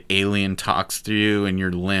movies where the alien talks to you and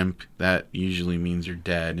you're limp, that usually means you're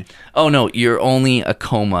dead. Oh, no, you're only a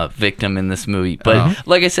coma victim in this movie. But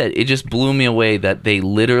like I said, it just blew me away that they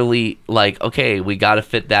literally, okay, we got to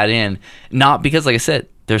fit that in. Not because, like I said,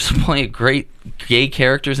 there's plenty of great gay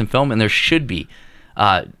characters in film, and there should be.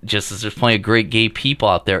 Just as there's plenty of great gay people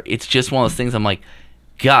out there. It's just one of those things I'm like,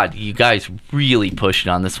 God, you guys really pushed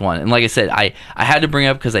on this one. And like I said, I had to bring it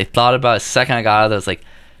up because I thought about it the second I got out of it. I was like,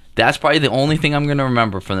 that's probably the only thing I'm going to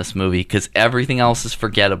remember from this movie, because everything else is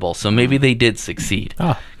forgettable. So maybe they did succeed,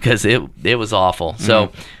 because it was awful.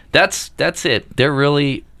 So that's it. They're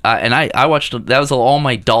really and I watched, that was all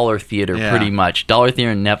my dollar theater pretty much. Dollar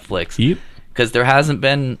theater and Netflix. Yep. Because there hasn't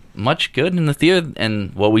been much good in the theater,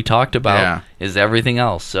 and what we talked about is everything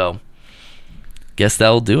else. So, guess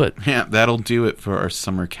that'll do it. Yeah, that'll do it for our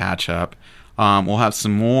summer catch-up. We'll have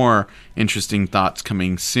some more interesting thoughts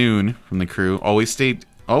coming soon from the crew. Always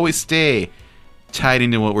stay tied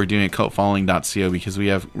into what we're doing at cultfollowing.co, because we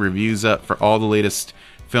have reviews up for all the latest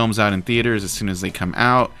films out in theaters as soon as they come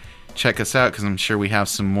out. Check us out, because I'm sure we have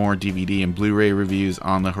some more DVD and Blu-ray reviews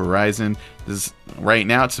on the horizon. Right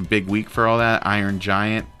now, it's a big week for all that. Iron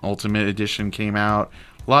Giant Ultimate Edition came out.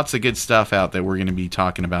 Lots of good stuff out that we're going to be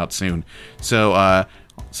talking about soon. So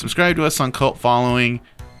subscribe to us on Cult Following,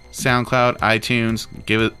 SoundCloud, iTunes.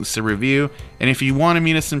 Give us a review. And if you want to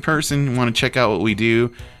meet us in person, you want to check out what we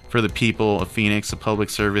do for the people of Phoenix, a public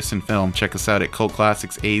service in film, check us out at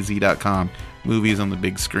cultclassicsaz.com. Movies on the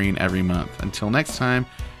big screen every month. Until next time,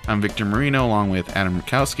 I'm Victor Marino, along with Adam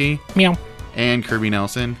Rukowski. Meow. And Kirby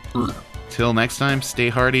Nelson. Till next time, stay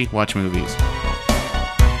hardy, watch movies.